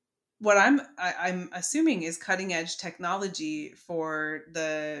what I'm assuming is cutting edge technology for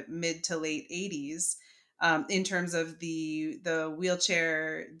the mid to late 80s. In terms of the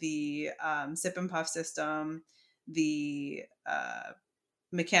wheelchair, the sip and puff system, the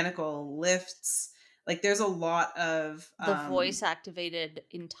mechanical lifts. Like there's a lot of the voice activated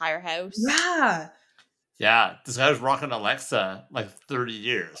entire house. Yeah, this guy was rocking Alexa like 30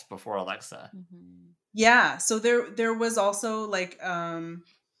 years before Alexa. Yeah, so there was also like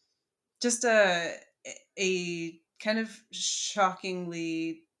just a kind of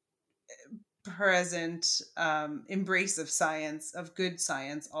shockingly present embrace of science, of good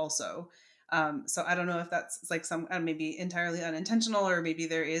science also. So I don't know if that's like some maybe entirely unintentional, or maybe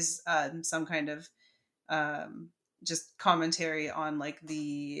there is some kind of just commentary on like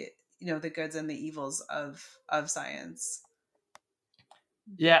the the goods and the evils of science.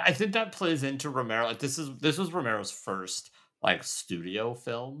 Yeah, I think that plays into Romero. Like this was Romero's first like studio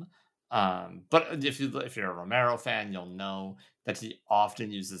film. But if you're a Romero fan, you'll know that he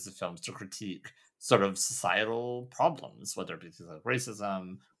often uses the films to critique sort of societal problems, whether it be things like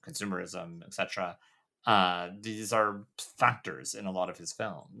racism, consumerism, etc. These are factors in a lot of his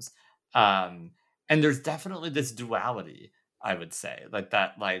films. And there's definitely this duality, I would say, like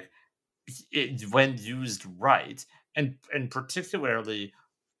that, like when used right, and particularly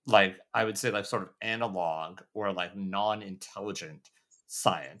like I would say like sort of analog or like non-intelligent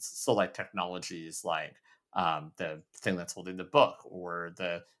science. So like technologies like the thing that's holding the book, or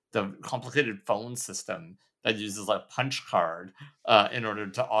the complicated phone system that uses like punch card in order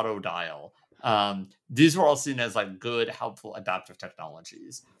to auto dial. These were all seen as like good, helpful, adaptive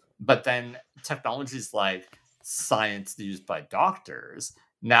technologies. But then technologies like science used by doctors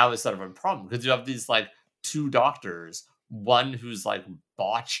now is sort of a problem, because you have these like two doctors, one who's like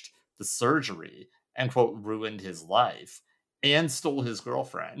botched the surgery and quote ruined his life and stole his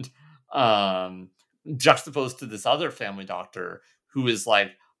girlfriend, juxtaposed to this other family doctor who is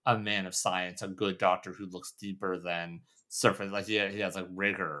like a man of science, a good doctor who looks deeper than surface. Like he has like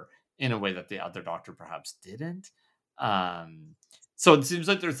rigor in a way that the other doctor perhaps didn't. So it seems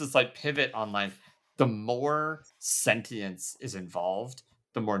like there's this like pivot on like the more sentience is involved,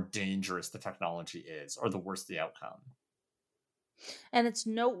 the more dangerous the technology is, or the worse the outcome. And it's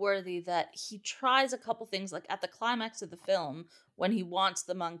noteworthy that he tries a couple things, like at the climax of the film, when he wants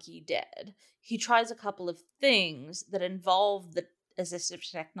the monkey dead, he tries a couple of things that involve the assistive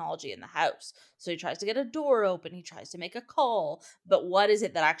technology in the house. So he tries to get a door open, he tries to make a call, but what is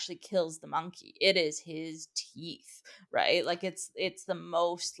it that actually kills the monkey? It is his teeth, right? Like it's the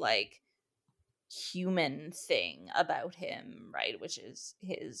most like human thing about him, right? Which is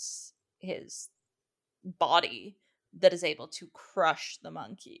his body that is able to crush the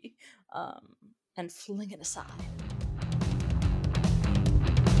monkey and fling it aside.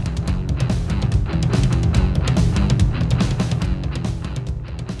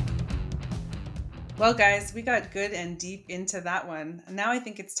 Well, guys, we got good and deep into that one. Now I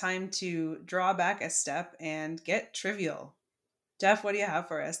think it's time to draw back a step and get trivial. Jeff, what do you have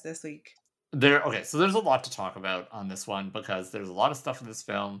for us this week? So there's a lot to talk about on this one because there's a lot of stuff in this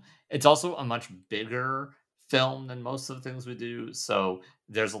film. It's also a much bigger film than most of the things we do, so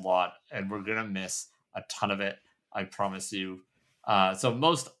there's a lot, and we're gonna miss a ton of it. I promise you. So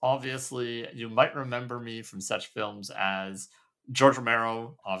most obviously, you might remember me from such films as George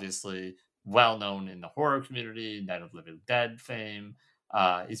Romero, obviously well known in the horror community, Night of Living Dead fame.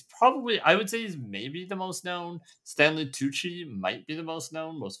 He's probably, I would say, he's maybe the most known. Stanley Tucci might be the most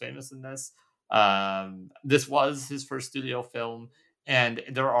known, most famous in this. This was his first studio film, and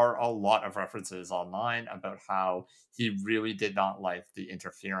there are a lot of references online about how he really did not like the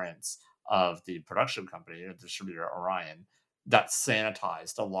interference of the production company, or distributor Orion, that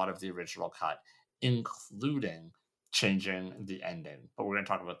sanitized a lot of the original cut, including changing the ending. But we're going to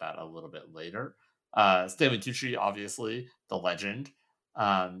talk about that a little bit later. Stanley Tucci, obviously, the legend.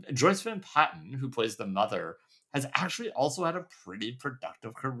 Joyce Van Patten, who plays the mother, has actually also had a pretty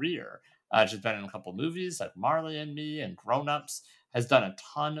productive career. She's been in a couple movies like Marley and Me and Grown Ups, has done a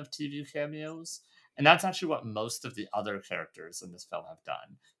ton of TV cameos, and that's actually what most of the other characters in this film have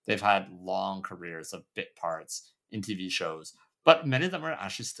done. They've had long careers of bit parts in TV shows, but many of them are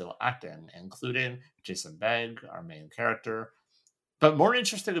actually still acting, including Jason Begg, our main character. But more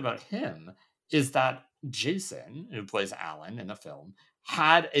interesting about him is that Jason, who plays Alan in the film,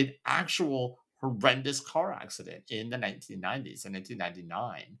 had an actual horrendous car accident in the 1990s, in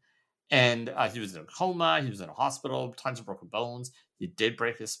 1999. And he was in a coma, he was in a hospital, tons of broken bones. He did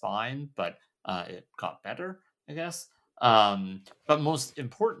break his spine, but it got better, I guess. But most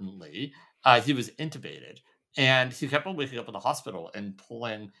importantly, he was intubated. And he kept on waking up in the hospital and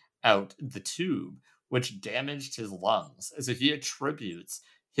pulling out the tube, which damaged his lungs. So he attributes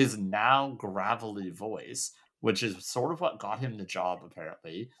his now gravelly voice, which is sort of what got him the job,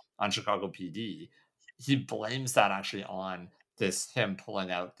 apparently, on Chicago PD. He blames that actually on him pulling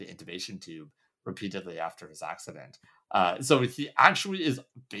out the intubation tube repeatedly after his accident. So he actually is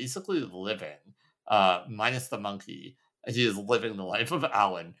basically living, minus the monkey, he is living the life of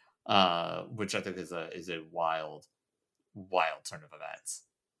Alan, which I think is a wild turn of events.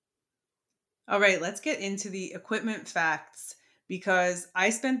 All right, let's get into the equipment facts because I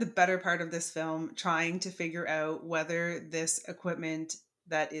spent the better part of this film trying to figure out whether this equipment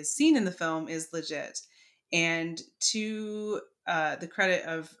that is seen in the film is legit. And to the credit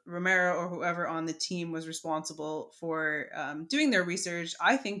of Romero or whoever on the team was responsible for doing their research,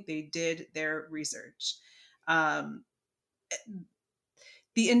 I think they did their research. The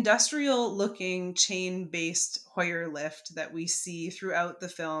industrial looking chain based Hoyer lift that we see throughout the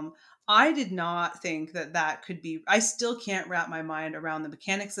film, I did not think that could be, I still can't wrap my mind around the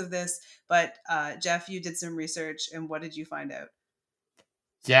mechanics of this, but Jeff, you did some research and what did you find out?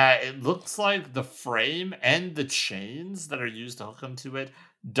 Yeah, it looks like the frame and the chains that are used to hook them to it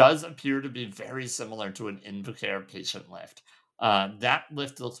does appear to be very similar to an Invacare patient lift. That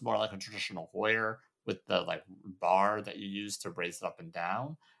lift looks more like a traditional Hoyer with the like bar that you use to raise it up and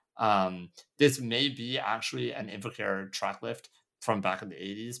down. This may be actually an Invacare track lift from back in the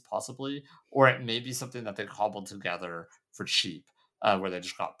 80s, possibly, or it may be something that they cobbled together for cheap, where they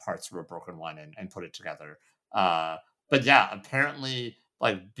just got parts from a broken one and put it together. But yeah, apparently,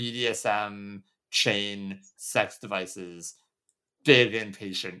 like BDSM chain sex devices, big in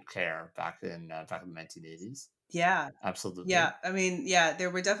patient care back in the 1980s. Yeah. Absolutely. Yeah. I mean, yeah, there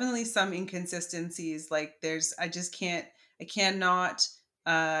were definitely some inconsistencies. Like I cannot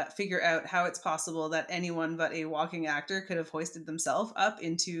figure out how it's possible that anyone but a walking actor could have hoisted themselves up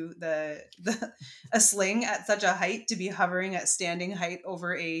into a sling at such a height to be hovering at standing height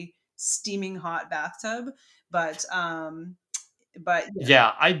over a steaming hot bathtub. But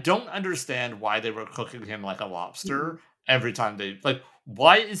yeah, I don't understand why they were cooking him like a lobster Mhm. every time they like.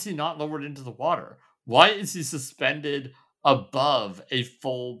 Why is he not lowered into the water? Why is he suspended above a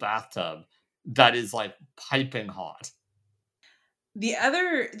full bathtub that is like piping hot? The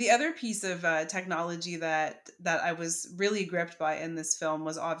other piece of technology that I was really gripped by in this film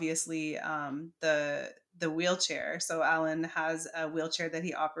was obviously the wheelchair. So Alan has a wheelchair that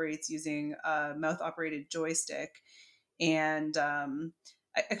he operates using a mouth operated joystick, and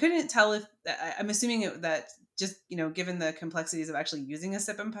I couldn't tell if I'm assuming that just, given the complexities of actually using a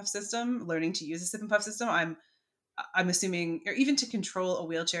sip and puff system, learning to use a sip and puff system, I'm assuming, or even to control a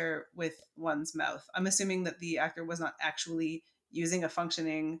wheelchair with one's mouth, I'm assuming that the actor was not actually using a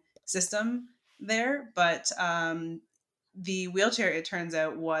functioning system there, but the wheelchair, it turns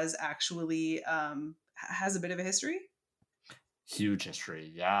out, was actually has a bit of a history. Huge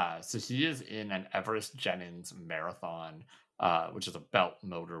history, yeah. So he is in an Everest Jennings Marathon, which is a belt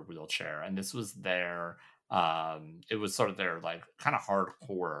motor wheelchair, and this was their it was sort of their like kind of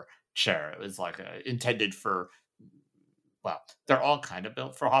hardcore chair. It was like intended for, well, they're all kind of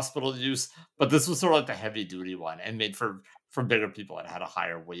built for hospital use, but this was sort of like the heavy duty one and made for bigger people and had a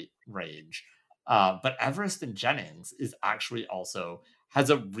higher weight range. But Everest and Jennings is actually also has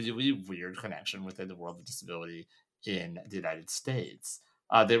a really weird connection within the world of disability in the United States.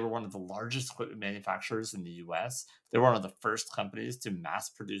 They were one of the largest equipment manufacturers in the US. They were one of the first companies to mass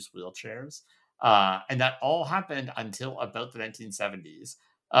produce wheelchairs. And that all happened until about the 1970s.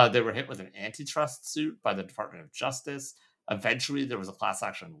 They were hit with an antitrust suit by the Department of Justice. Eventually, there was a class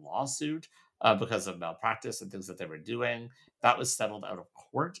action lawsuit because of malpractice and things that they were doing. That was settled out of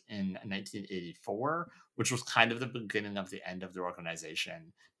court in 1984, which was kind of the beginning of the end of the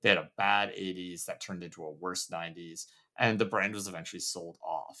organization. They had a bad 80s that turned into a worse 90s, and the brand was eventually sold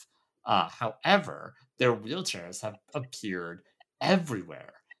off. However, their wheelchairs have appeared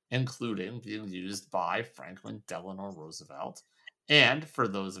everywhere, including being used by Franklin Delano Roosevelt. And for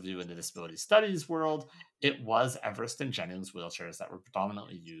those of you in the disability studies world, it was Everest and Jennings wheelchairs that were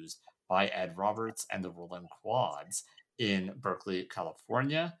predominantly used by Ed Roberts and the Rolling Quads in Berkeley,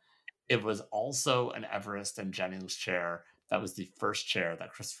 California. It was also an Everest and Jennings chair that was the first chair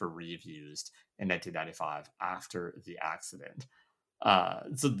that Christopher Reeve used in 1995 after the accident.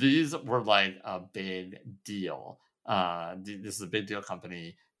 So these were like a big deal. This is a big deal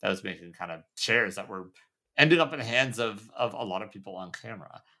company that was making kind of chairs that were ending up in the hands of a lot of people on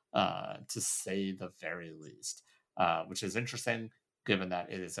camera, to say the very least, which is interesting given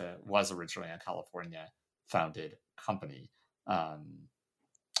that it was originally a California founded company.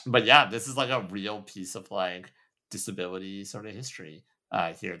 But yeah, this is like a real piece of like disability sort of history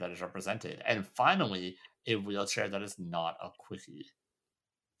here that is represented. And finally, a wheelchair that is not a quickie.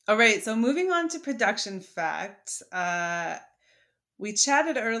 All right, so moving on to production facts. We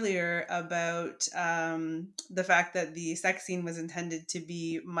chatted earlier about the fact that the sex scene was intended to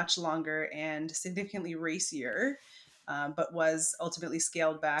be much longer and significantly racier, but was ultimately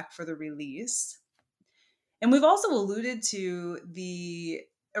scaled back for the release. And we've also alluded to the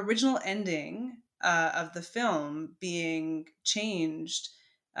original ending of the film being changed.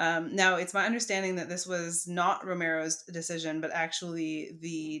 Now, it's my understanding that this was not Romero's decision, but actually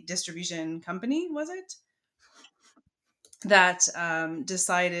the distribution company, was it? That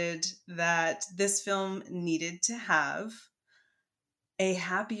decided that this film needed to have a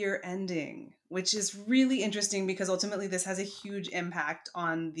happier ending, which is really interesting because ultimately this has a huge impact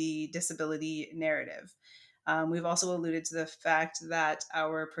on the disability narrative. We've also alluded to the fact that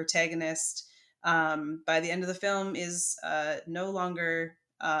our protagonist, by the end of the film, is no longer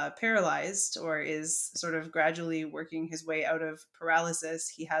paralyzed, or is sort of gradually working his way out of paralysis.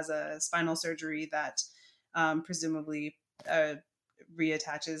 He has a spinal surgery that presumably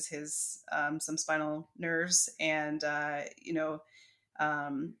reattaches his some spinal nerves, and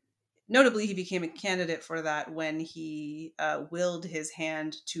notably, he became a candidate for that when he willed his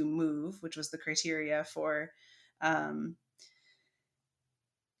hand to move, which was the criteria for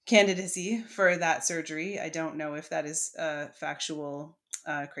candidacy for that surgery. I don't know if that is factual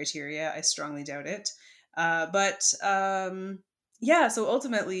criteria. I strongly doubt it. Yeah, so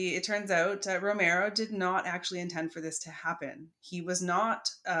ultimately, it turns out Romero did not actually intend for this to happen. He was not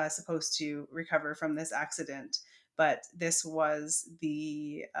supposed to recover from this accident, but this was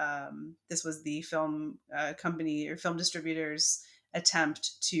the film company or film distributor's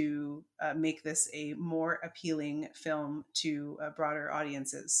attempt to make this a more appealing film to broader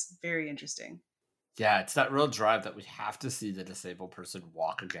audiences. Very interesting. Yeah, it's that real drive that we have to see the disabled person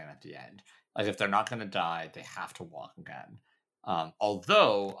walk again at the end. Like if they're not going to die, they have to walk again.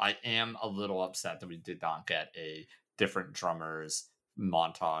 Although I am a little upset that we did not get a different drummers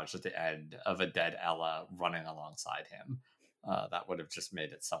montage at the end of a dead Ella running alongside him. That would have just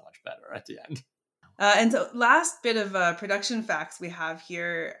made it so much better at the end. And so last bit of production facts we have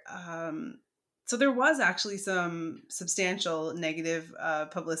here. So there was actually some substantial negative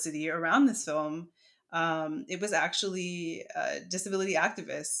publicity around this film. It was actually disability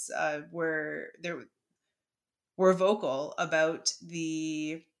activists were vocal about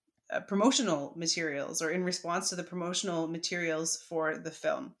the promotional materials, or in response to the promotional materials for the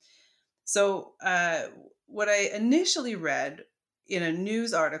film. So, what I initially read in a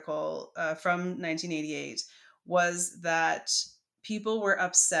news article from 1988 was that people were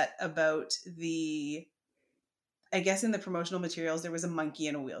upset about I guess in the promotional materials, there was a monkey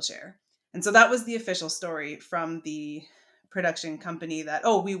in a wheelchair. And so that was the official story from the production company that,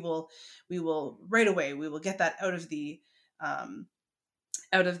 oh, we will right away, we will get that um,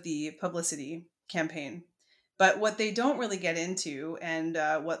 out of the publicity campaign. But what they don't really get into, and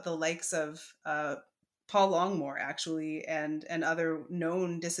what the likes of Paul Longmore actually, and other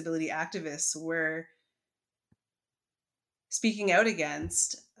known disability activists were speaking out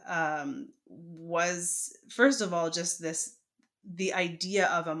against, was first of all just the idea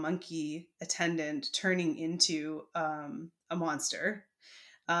of a monkey attendant turning into a monster.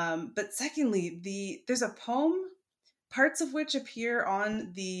 But secondly, there's a poem, parts of which appear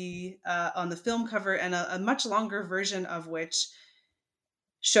on the film cover, and a much longer version of which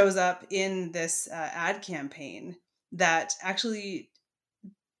shows up in this ad campaign, that actually,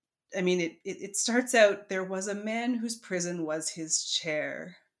 I mean, it starts out, there was a man whose prison was his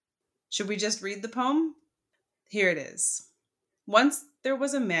chair. Should we just read the poem? Here it is. Once there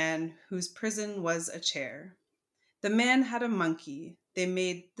was a man whose prison was a chair. The man had a monkey. They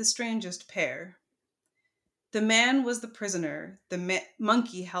made the strangest pair. The man was the prisoner. The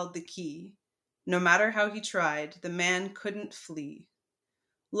monkey held the key. No matter how he tried, the man couldn't flee.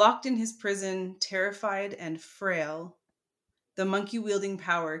 Locked in his prison, terrified and frail, the monkey wielding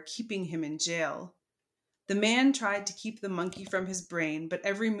power keeping him in jail. The man tried to keep the monkey from his brain, but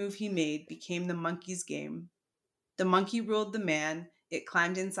every move he made became the monkey's game. The monkey ruled the man, it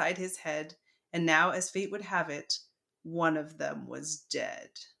climbed inside his head, and now, as fate would have it, one of them was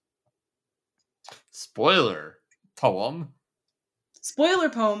dead. Spoiler poem. Spoiler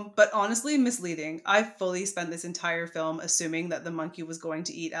poem, but honestly misleading. I fully spent this entire film assuming that the monkey was going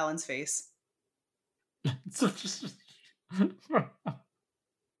to eat Alan's face.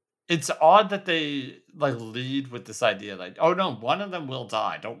 It's odd that they like lead with this idea, like, oh no, one of them will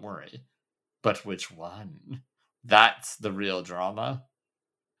die, don't worry. But which one? That's the real drama.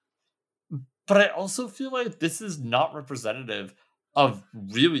 But I also feel like this is not representative of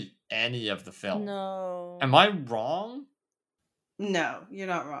really any of the film. No. Am I wrong? No, you're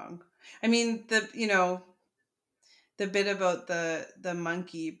not wrong. I mean, the bit about the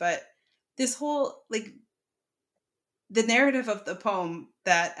monkey, but this whole, like, the narrative of the poem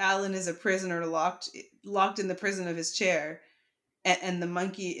that Alan is a prisoner locked in the prison of his chair, and the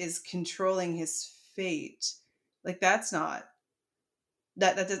monkey is controlling his fate. Like, that's not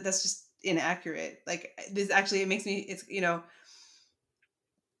that's just inaccurate. Like, this actually, it makes me, it's,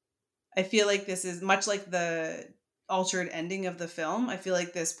 I feel like this is much like the altered ending of the film. I feel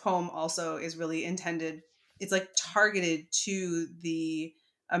like this poem also is really intended, it's like targeted to the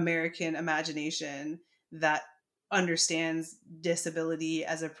American imagination that understands disability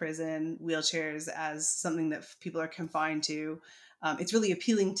as a prison, wheelchairs as something that people are confined to. It's really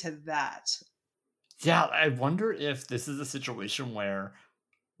appealing to that. Yeah, I wonder if this is a situation where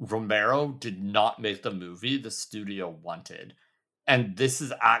Romero did not make the movie the studio wanted. And this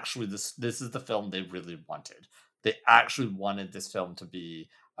is actually this is the film they really wanted. They actually wanted this film to be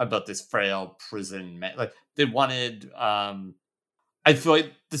about this frail prison man. Like, they wanted I feel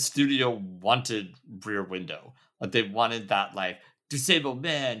like the studio wanted Rear Window. Like, they wanted that, like, disabled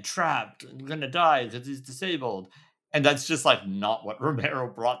man trapped and gonna die because he's disabled. And that's just like not what Romero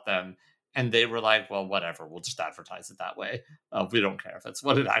brought them. And they were like, well, whatever, we'll just advertise it that way. We don't care if that's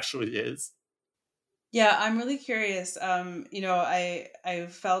what it actually is. Yeah, I'm really curious. I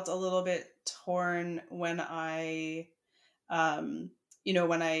felt a little bit torn when I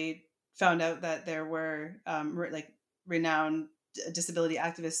when I found out that there were renowned disability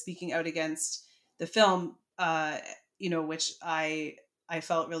activists speaking out against the film, which I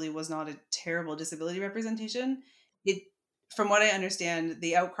felt really was not a terrible disability representation. It, from what I understand,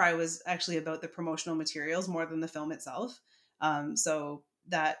 the outcry was actually about the promotional materials more than the film itself. So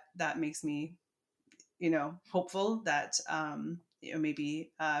that makes me, hopeful that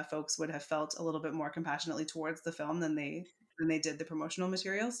maybe folks would have felt a little bit more compassionately towards the film than they did the promotional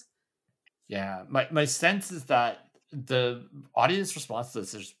materials. Yeah, my sense is that the audience response to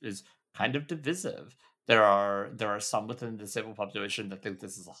this is kind of divisive. There are some within the disabled population that think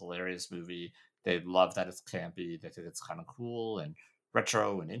this is a hilarious movie. They love that it's campy. They think it's kind of cool and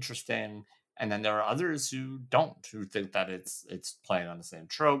retro and interesting. And then there are others who don't, who think that it's playing on the same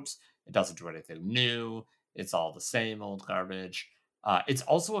tropes. It doesn't do anything new. It's all the same old garbage. It's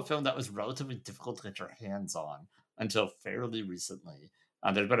also a film that was relatively difficult to get your hands on until fairly recently.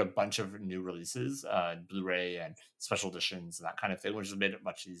 There's been a bunch of new releases, Blu-ray and special editions and that kind of thing, which has made it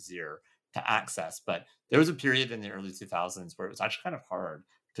much easier to access. But there was a period in the early 2000s where it was actually kind of hard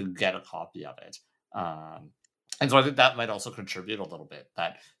to get a copy of it. And so I think that might also contribute a little bit,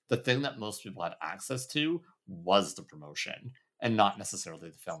 that the thing that most people had access to was the promotion and not necessarily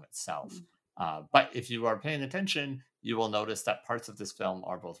the film itself. But if you are paying attention, you will notice that parts of this film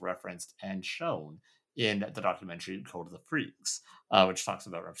are both referenced and shown in the documentary Code of the Freaks, which talks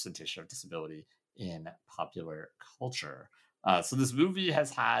about representation of disability in popular culture. So this movie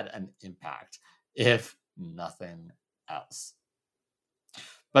has had an impact, if nothing else.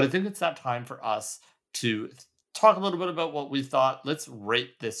 But I think it's that time for us to talk a little bit about what we thought. Let's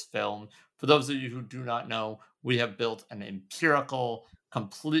rate this film. For those of you who do not know, we have built an empirical,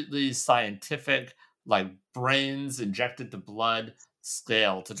 completely scientific, like brains injected to blood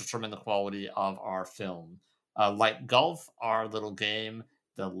scale to determine the quality of our film. Like golf, our little game,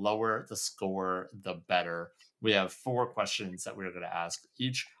 the lower the score, the better. We have 4 questions that we're going to ask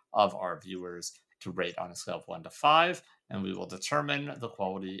each of our viewers to rate on a scale of 1 to 5, and we will determine the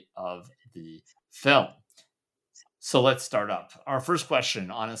quality of the film. So let's start up. Our first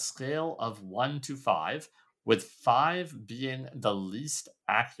question, on a scale of 1 to 5, with 5 being the least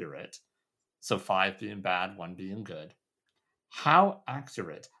accurate, so 5 being bad, 1 being good, how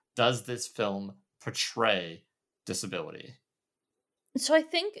accurate does this film portray disability? So I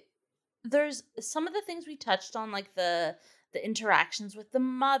think there's some of the things we touched on, like the interactions with the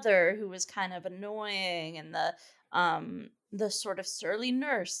mother who was kind of annoying, and the sort of surly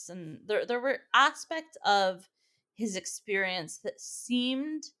nurse, and there were aspects of his experience that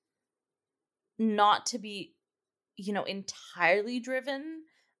seemed not to be, entirely driven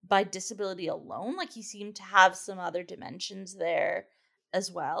by disability alone. Like, he seemed to have some other dimensions there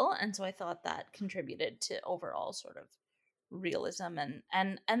as well, and so I thought that contributed to overall sort of realism,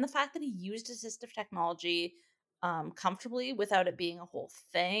 and the fact that he used assistive technology comfortably without it being a whole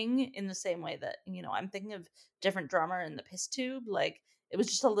thing, in the same way that, I'm thinking of Different Drummer and the Piss Tube. Like, it was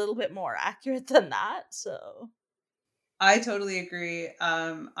just a little bit more accurate than that. So I totally agree.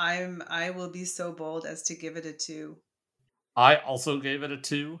 I will be so bold as to give it a 2. I also gave it a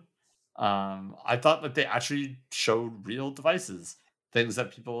 2. I thought that they actually showed real devices, things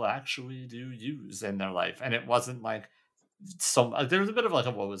that people actually do use in their life, and it wasn't like there was a bit of like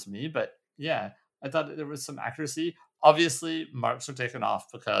a woe is me, but yeah, I thought there was some accuracy. Obviously, marks are taken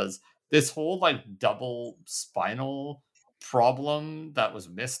off because this whole like double spinal problem that was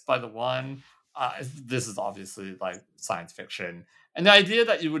missed by the one. This is obviously like science fiction, and the idea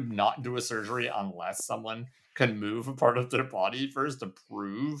that you would not do a surgery unless someone can move a part of their body first to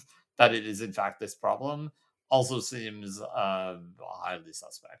prove that it is in fact this problem also seems highly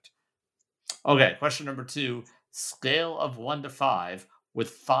suspect. Okay, question number 2, scale of 1 to 5, with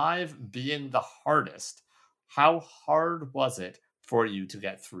 5 being the hardest. How hard was it for you to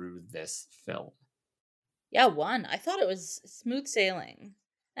get through this film? yeah, 1. I thought it was smooth sailing,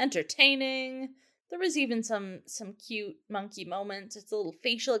 entertaining. There was even some cute monkey moments. Its little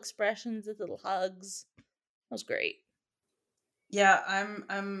facial expressions, its little hugs. That was great. Yeah,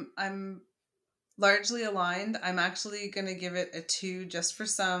 I'm largely aligned. I'm actually going to give it a 2 just for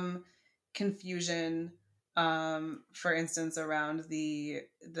some confusion, for instance around the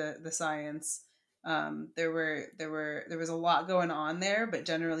science. There was a lot going on there, but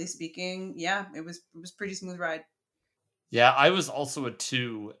generally speaking, yeah, it was pretty smooth ride. Yeah, I was also a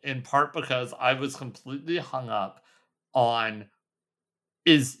 2, in part because I was completely hung up on,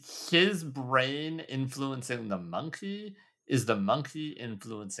 is his brain influencing the monkey? Is the monkey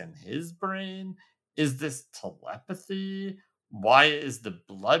influencing his brain? Is this telepathy? Why is the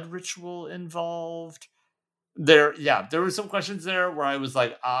blood ritual involved? There were some questions there where I was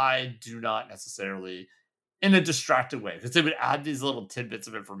like, I do not necessarily, in a distracted way, because they would add these little tidbits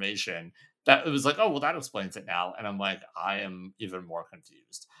of information that it was like, oh, well, that explains it now. And I'm like, I am even more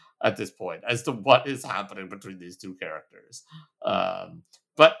confused at this point as to what is happening between these two characters.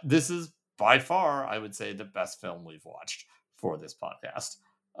 But this is by far, I would say, the best film we've watched for this podcast,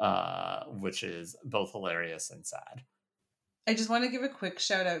 which is both hilarious and sad. I just want to give a quick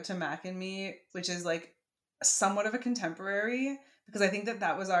shout out to Mac and Me, which is like somewhat of a contemporary, because I think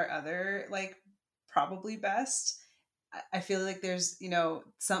that was our other like probably best. I feel like there's,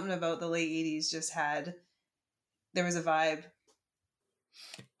 something about the late 80s just there was a vibe.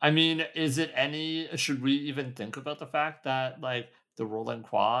 I mean, should we even think about the fact that like the Rolling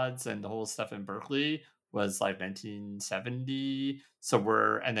Quads and the whole stuff in Berkeley was like 1970?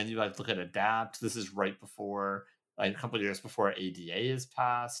 And then you like look at Adapt. This is right before, like a couple of years before ADA is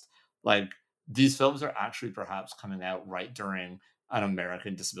passed. Like, these films are actually perhaps coming out right during an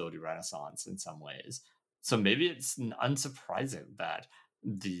American disability renaissance in some ways. So maybe it's unsurprising that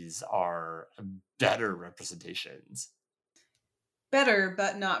these are better representations. Better,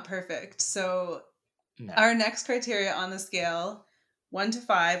 but not perfect. So No. our next criteria on the scale, 1 to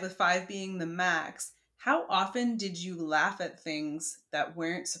 5, with 5 being the max. How often did you laugh at things that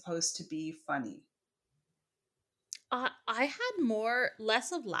weren't supposed to be funny? I had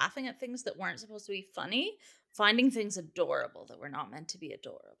less of laughing at things that weren't supposed to be funny, finding things adorable that were not meant to be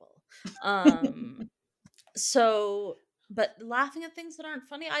adorable. So, but laughing at things that aren't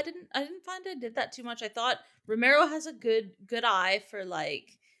funny, I didn't find I did that too much. I thought Romero has a good eye for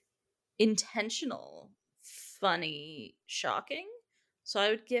like intentional, funny, shocking. So I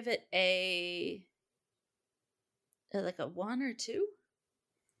would give it a 1 or 2.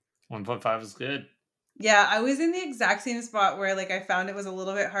 1.5 is good. Yeah, I was in the exact same spot where like I found it was a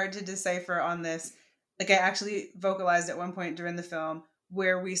little bit hard to decipher on this. Like I actually vocalized at one point during the film,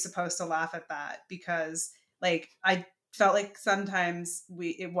 were we supposed to laugh at that? Because like I felt like sometimes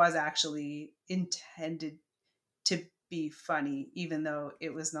it was actually intended to be funny, even though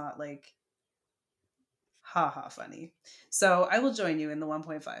it was not like haha funny. So I will join you in the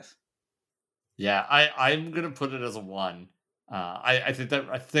 1.5. Yeah, I'm gonna put it as a 1. I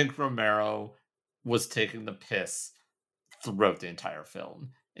think Romero was taking the piss throughout the entire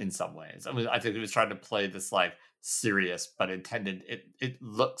film in some ways. I mean, I think he was trying to play this like serious, but intended it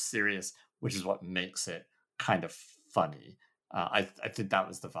looks serious, which is what makes it kind of funny. I think that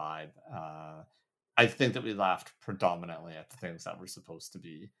was the vibe. I think that we laughed predominantly at the things that were supposed to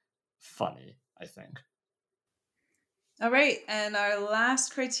be funny, I think. All right, and our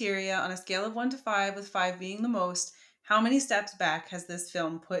last criteria on a scale of 1 to 5, with 5 being the most, how many steps back has this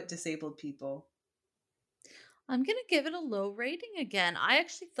film put disabled people? I'm going to give it a low rating again. I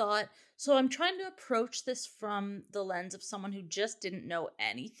actually thought, so I'm trying to approach this from the lens of someone who just didn't know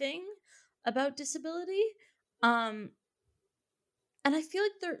anything about disability. And I feel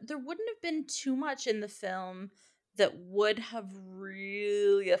like there wouldn't have been too much in the film that would have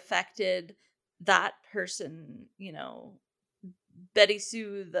really affected that person, Betty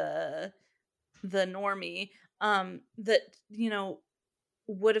Sue, the normie, that,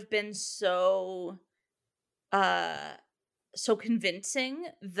 would have been so convincing,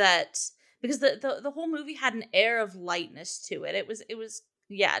 that because the whole movie had an air of lightness to it. It was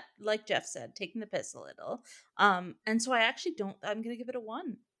yeah, like Jeff said, taking the piss a little. And so I actually I'm gonna give it a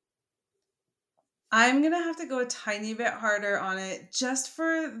 1. I'm going to have to go a tiny bit harder on it, just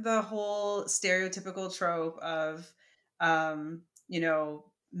for the whole stereotypical trope of,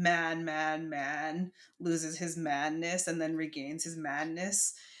 man loses his madness and then regains his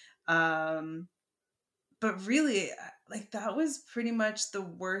madness. But really, like, that was pretty much the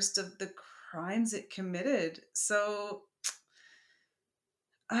worst of the crimes it committed. So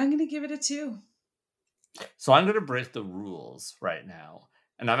I'm going to give it a 2. So I'm going to break the rules right now,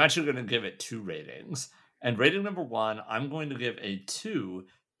 and I'm actually going to give it 2 ratings. And rating number 1, I'm going to give a 2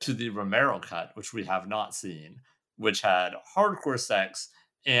 to the Romero cut, which we have not seen, which had hardcore sex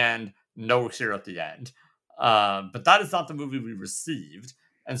and no tear at the end. But that is not the movie we received.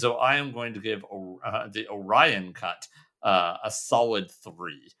 And so I am going to give the Orion cut a solid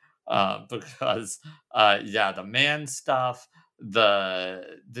 3. Because, the man stuff,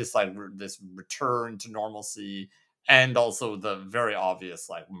 this return to normalcy, and also the very obvious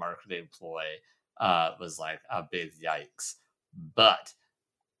like marketing ploy was like a big yikes. But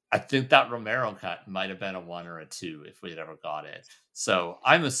I think that Romero cut might have been a 1 or a 2 if we'd ever got it. So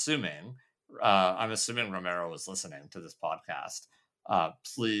I'm assuming Romero was listening to this podcast.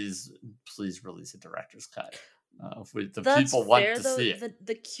 Please release a director's cut. People want to see it.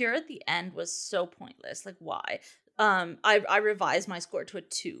 The cure at the end was so pointless. Like, why? I revised my score to a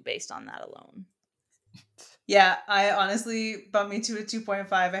 2 based on that alone. Yeah, I honestly bumped me to a 2.5.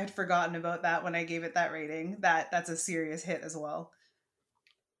 I had forgotten about that when I gave it that rating. That's a serious hit as well.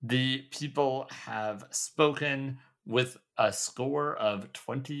 The people have spoken with a score of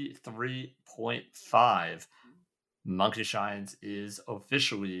 23.5. Monkey Shines is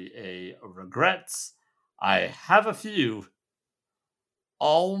officially a regrets. I have a few.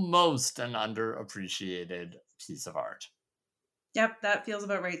 Almost an underappreciated piece of art. Yep, that feels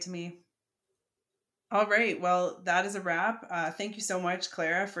about right to me. All right, well, that is a wrap. Thank you so much,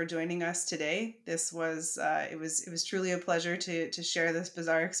 Clara, for joining us today. This was it was truly a pleasure to share this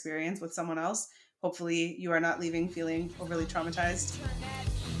bizarre experience with someone else. Hopefully, you are not leaving feeling overly traumatized.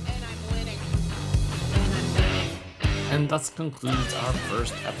 And thus concludes our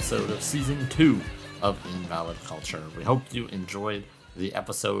first episode of Season 2 of Invalid Culture. We hope you enjoyed the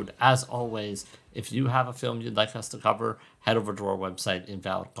episode. As always, if you have a film you'd like us to cover, head over to our website,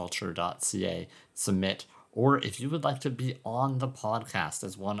 invalidculture.ca, submit or if you would like to be on the podcast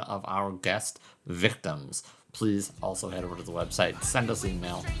as one of our guest victims, please also head over to the website, send us an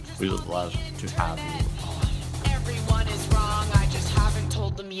email. We would love to have you on. Everyone is wrong, I just haven't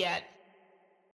told them yet.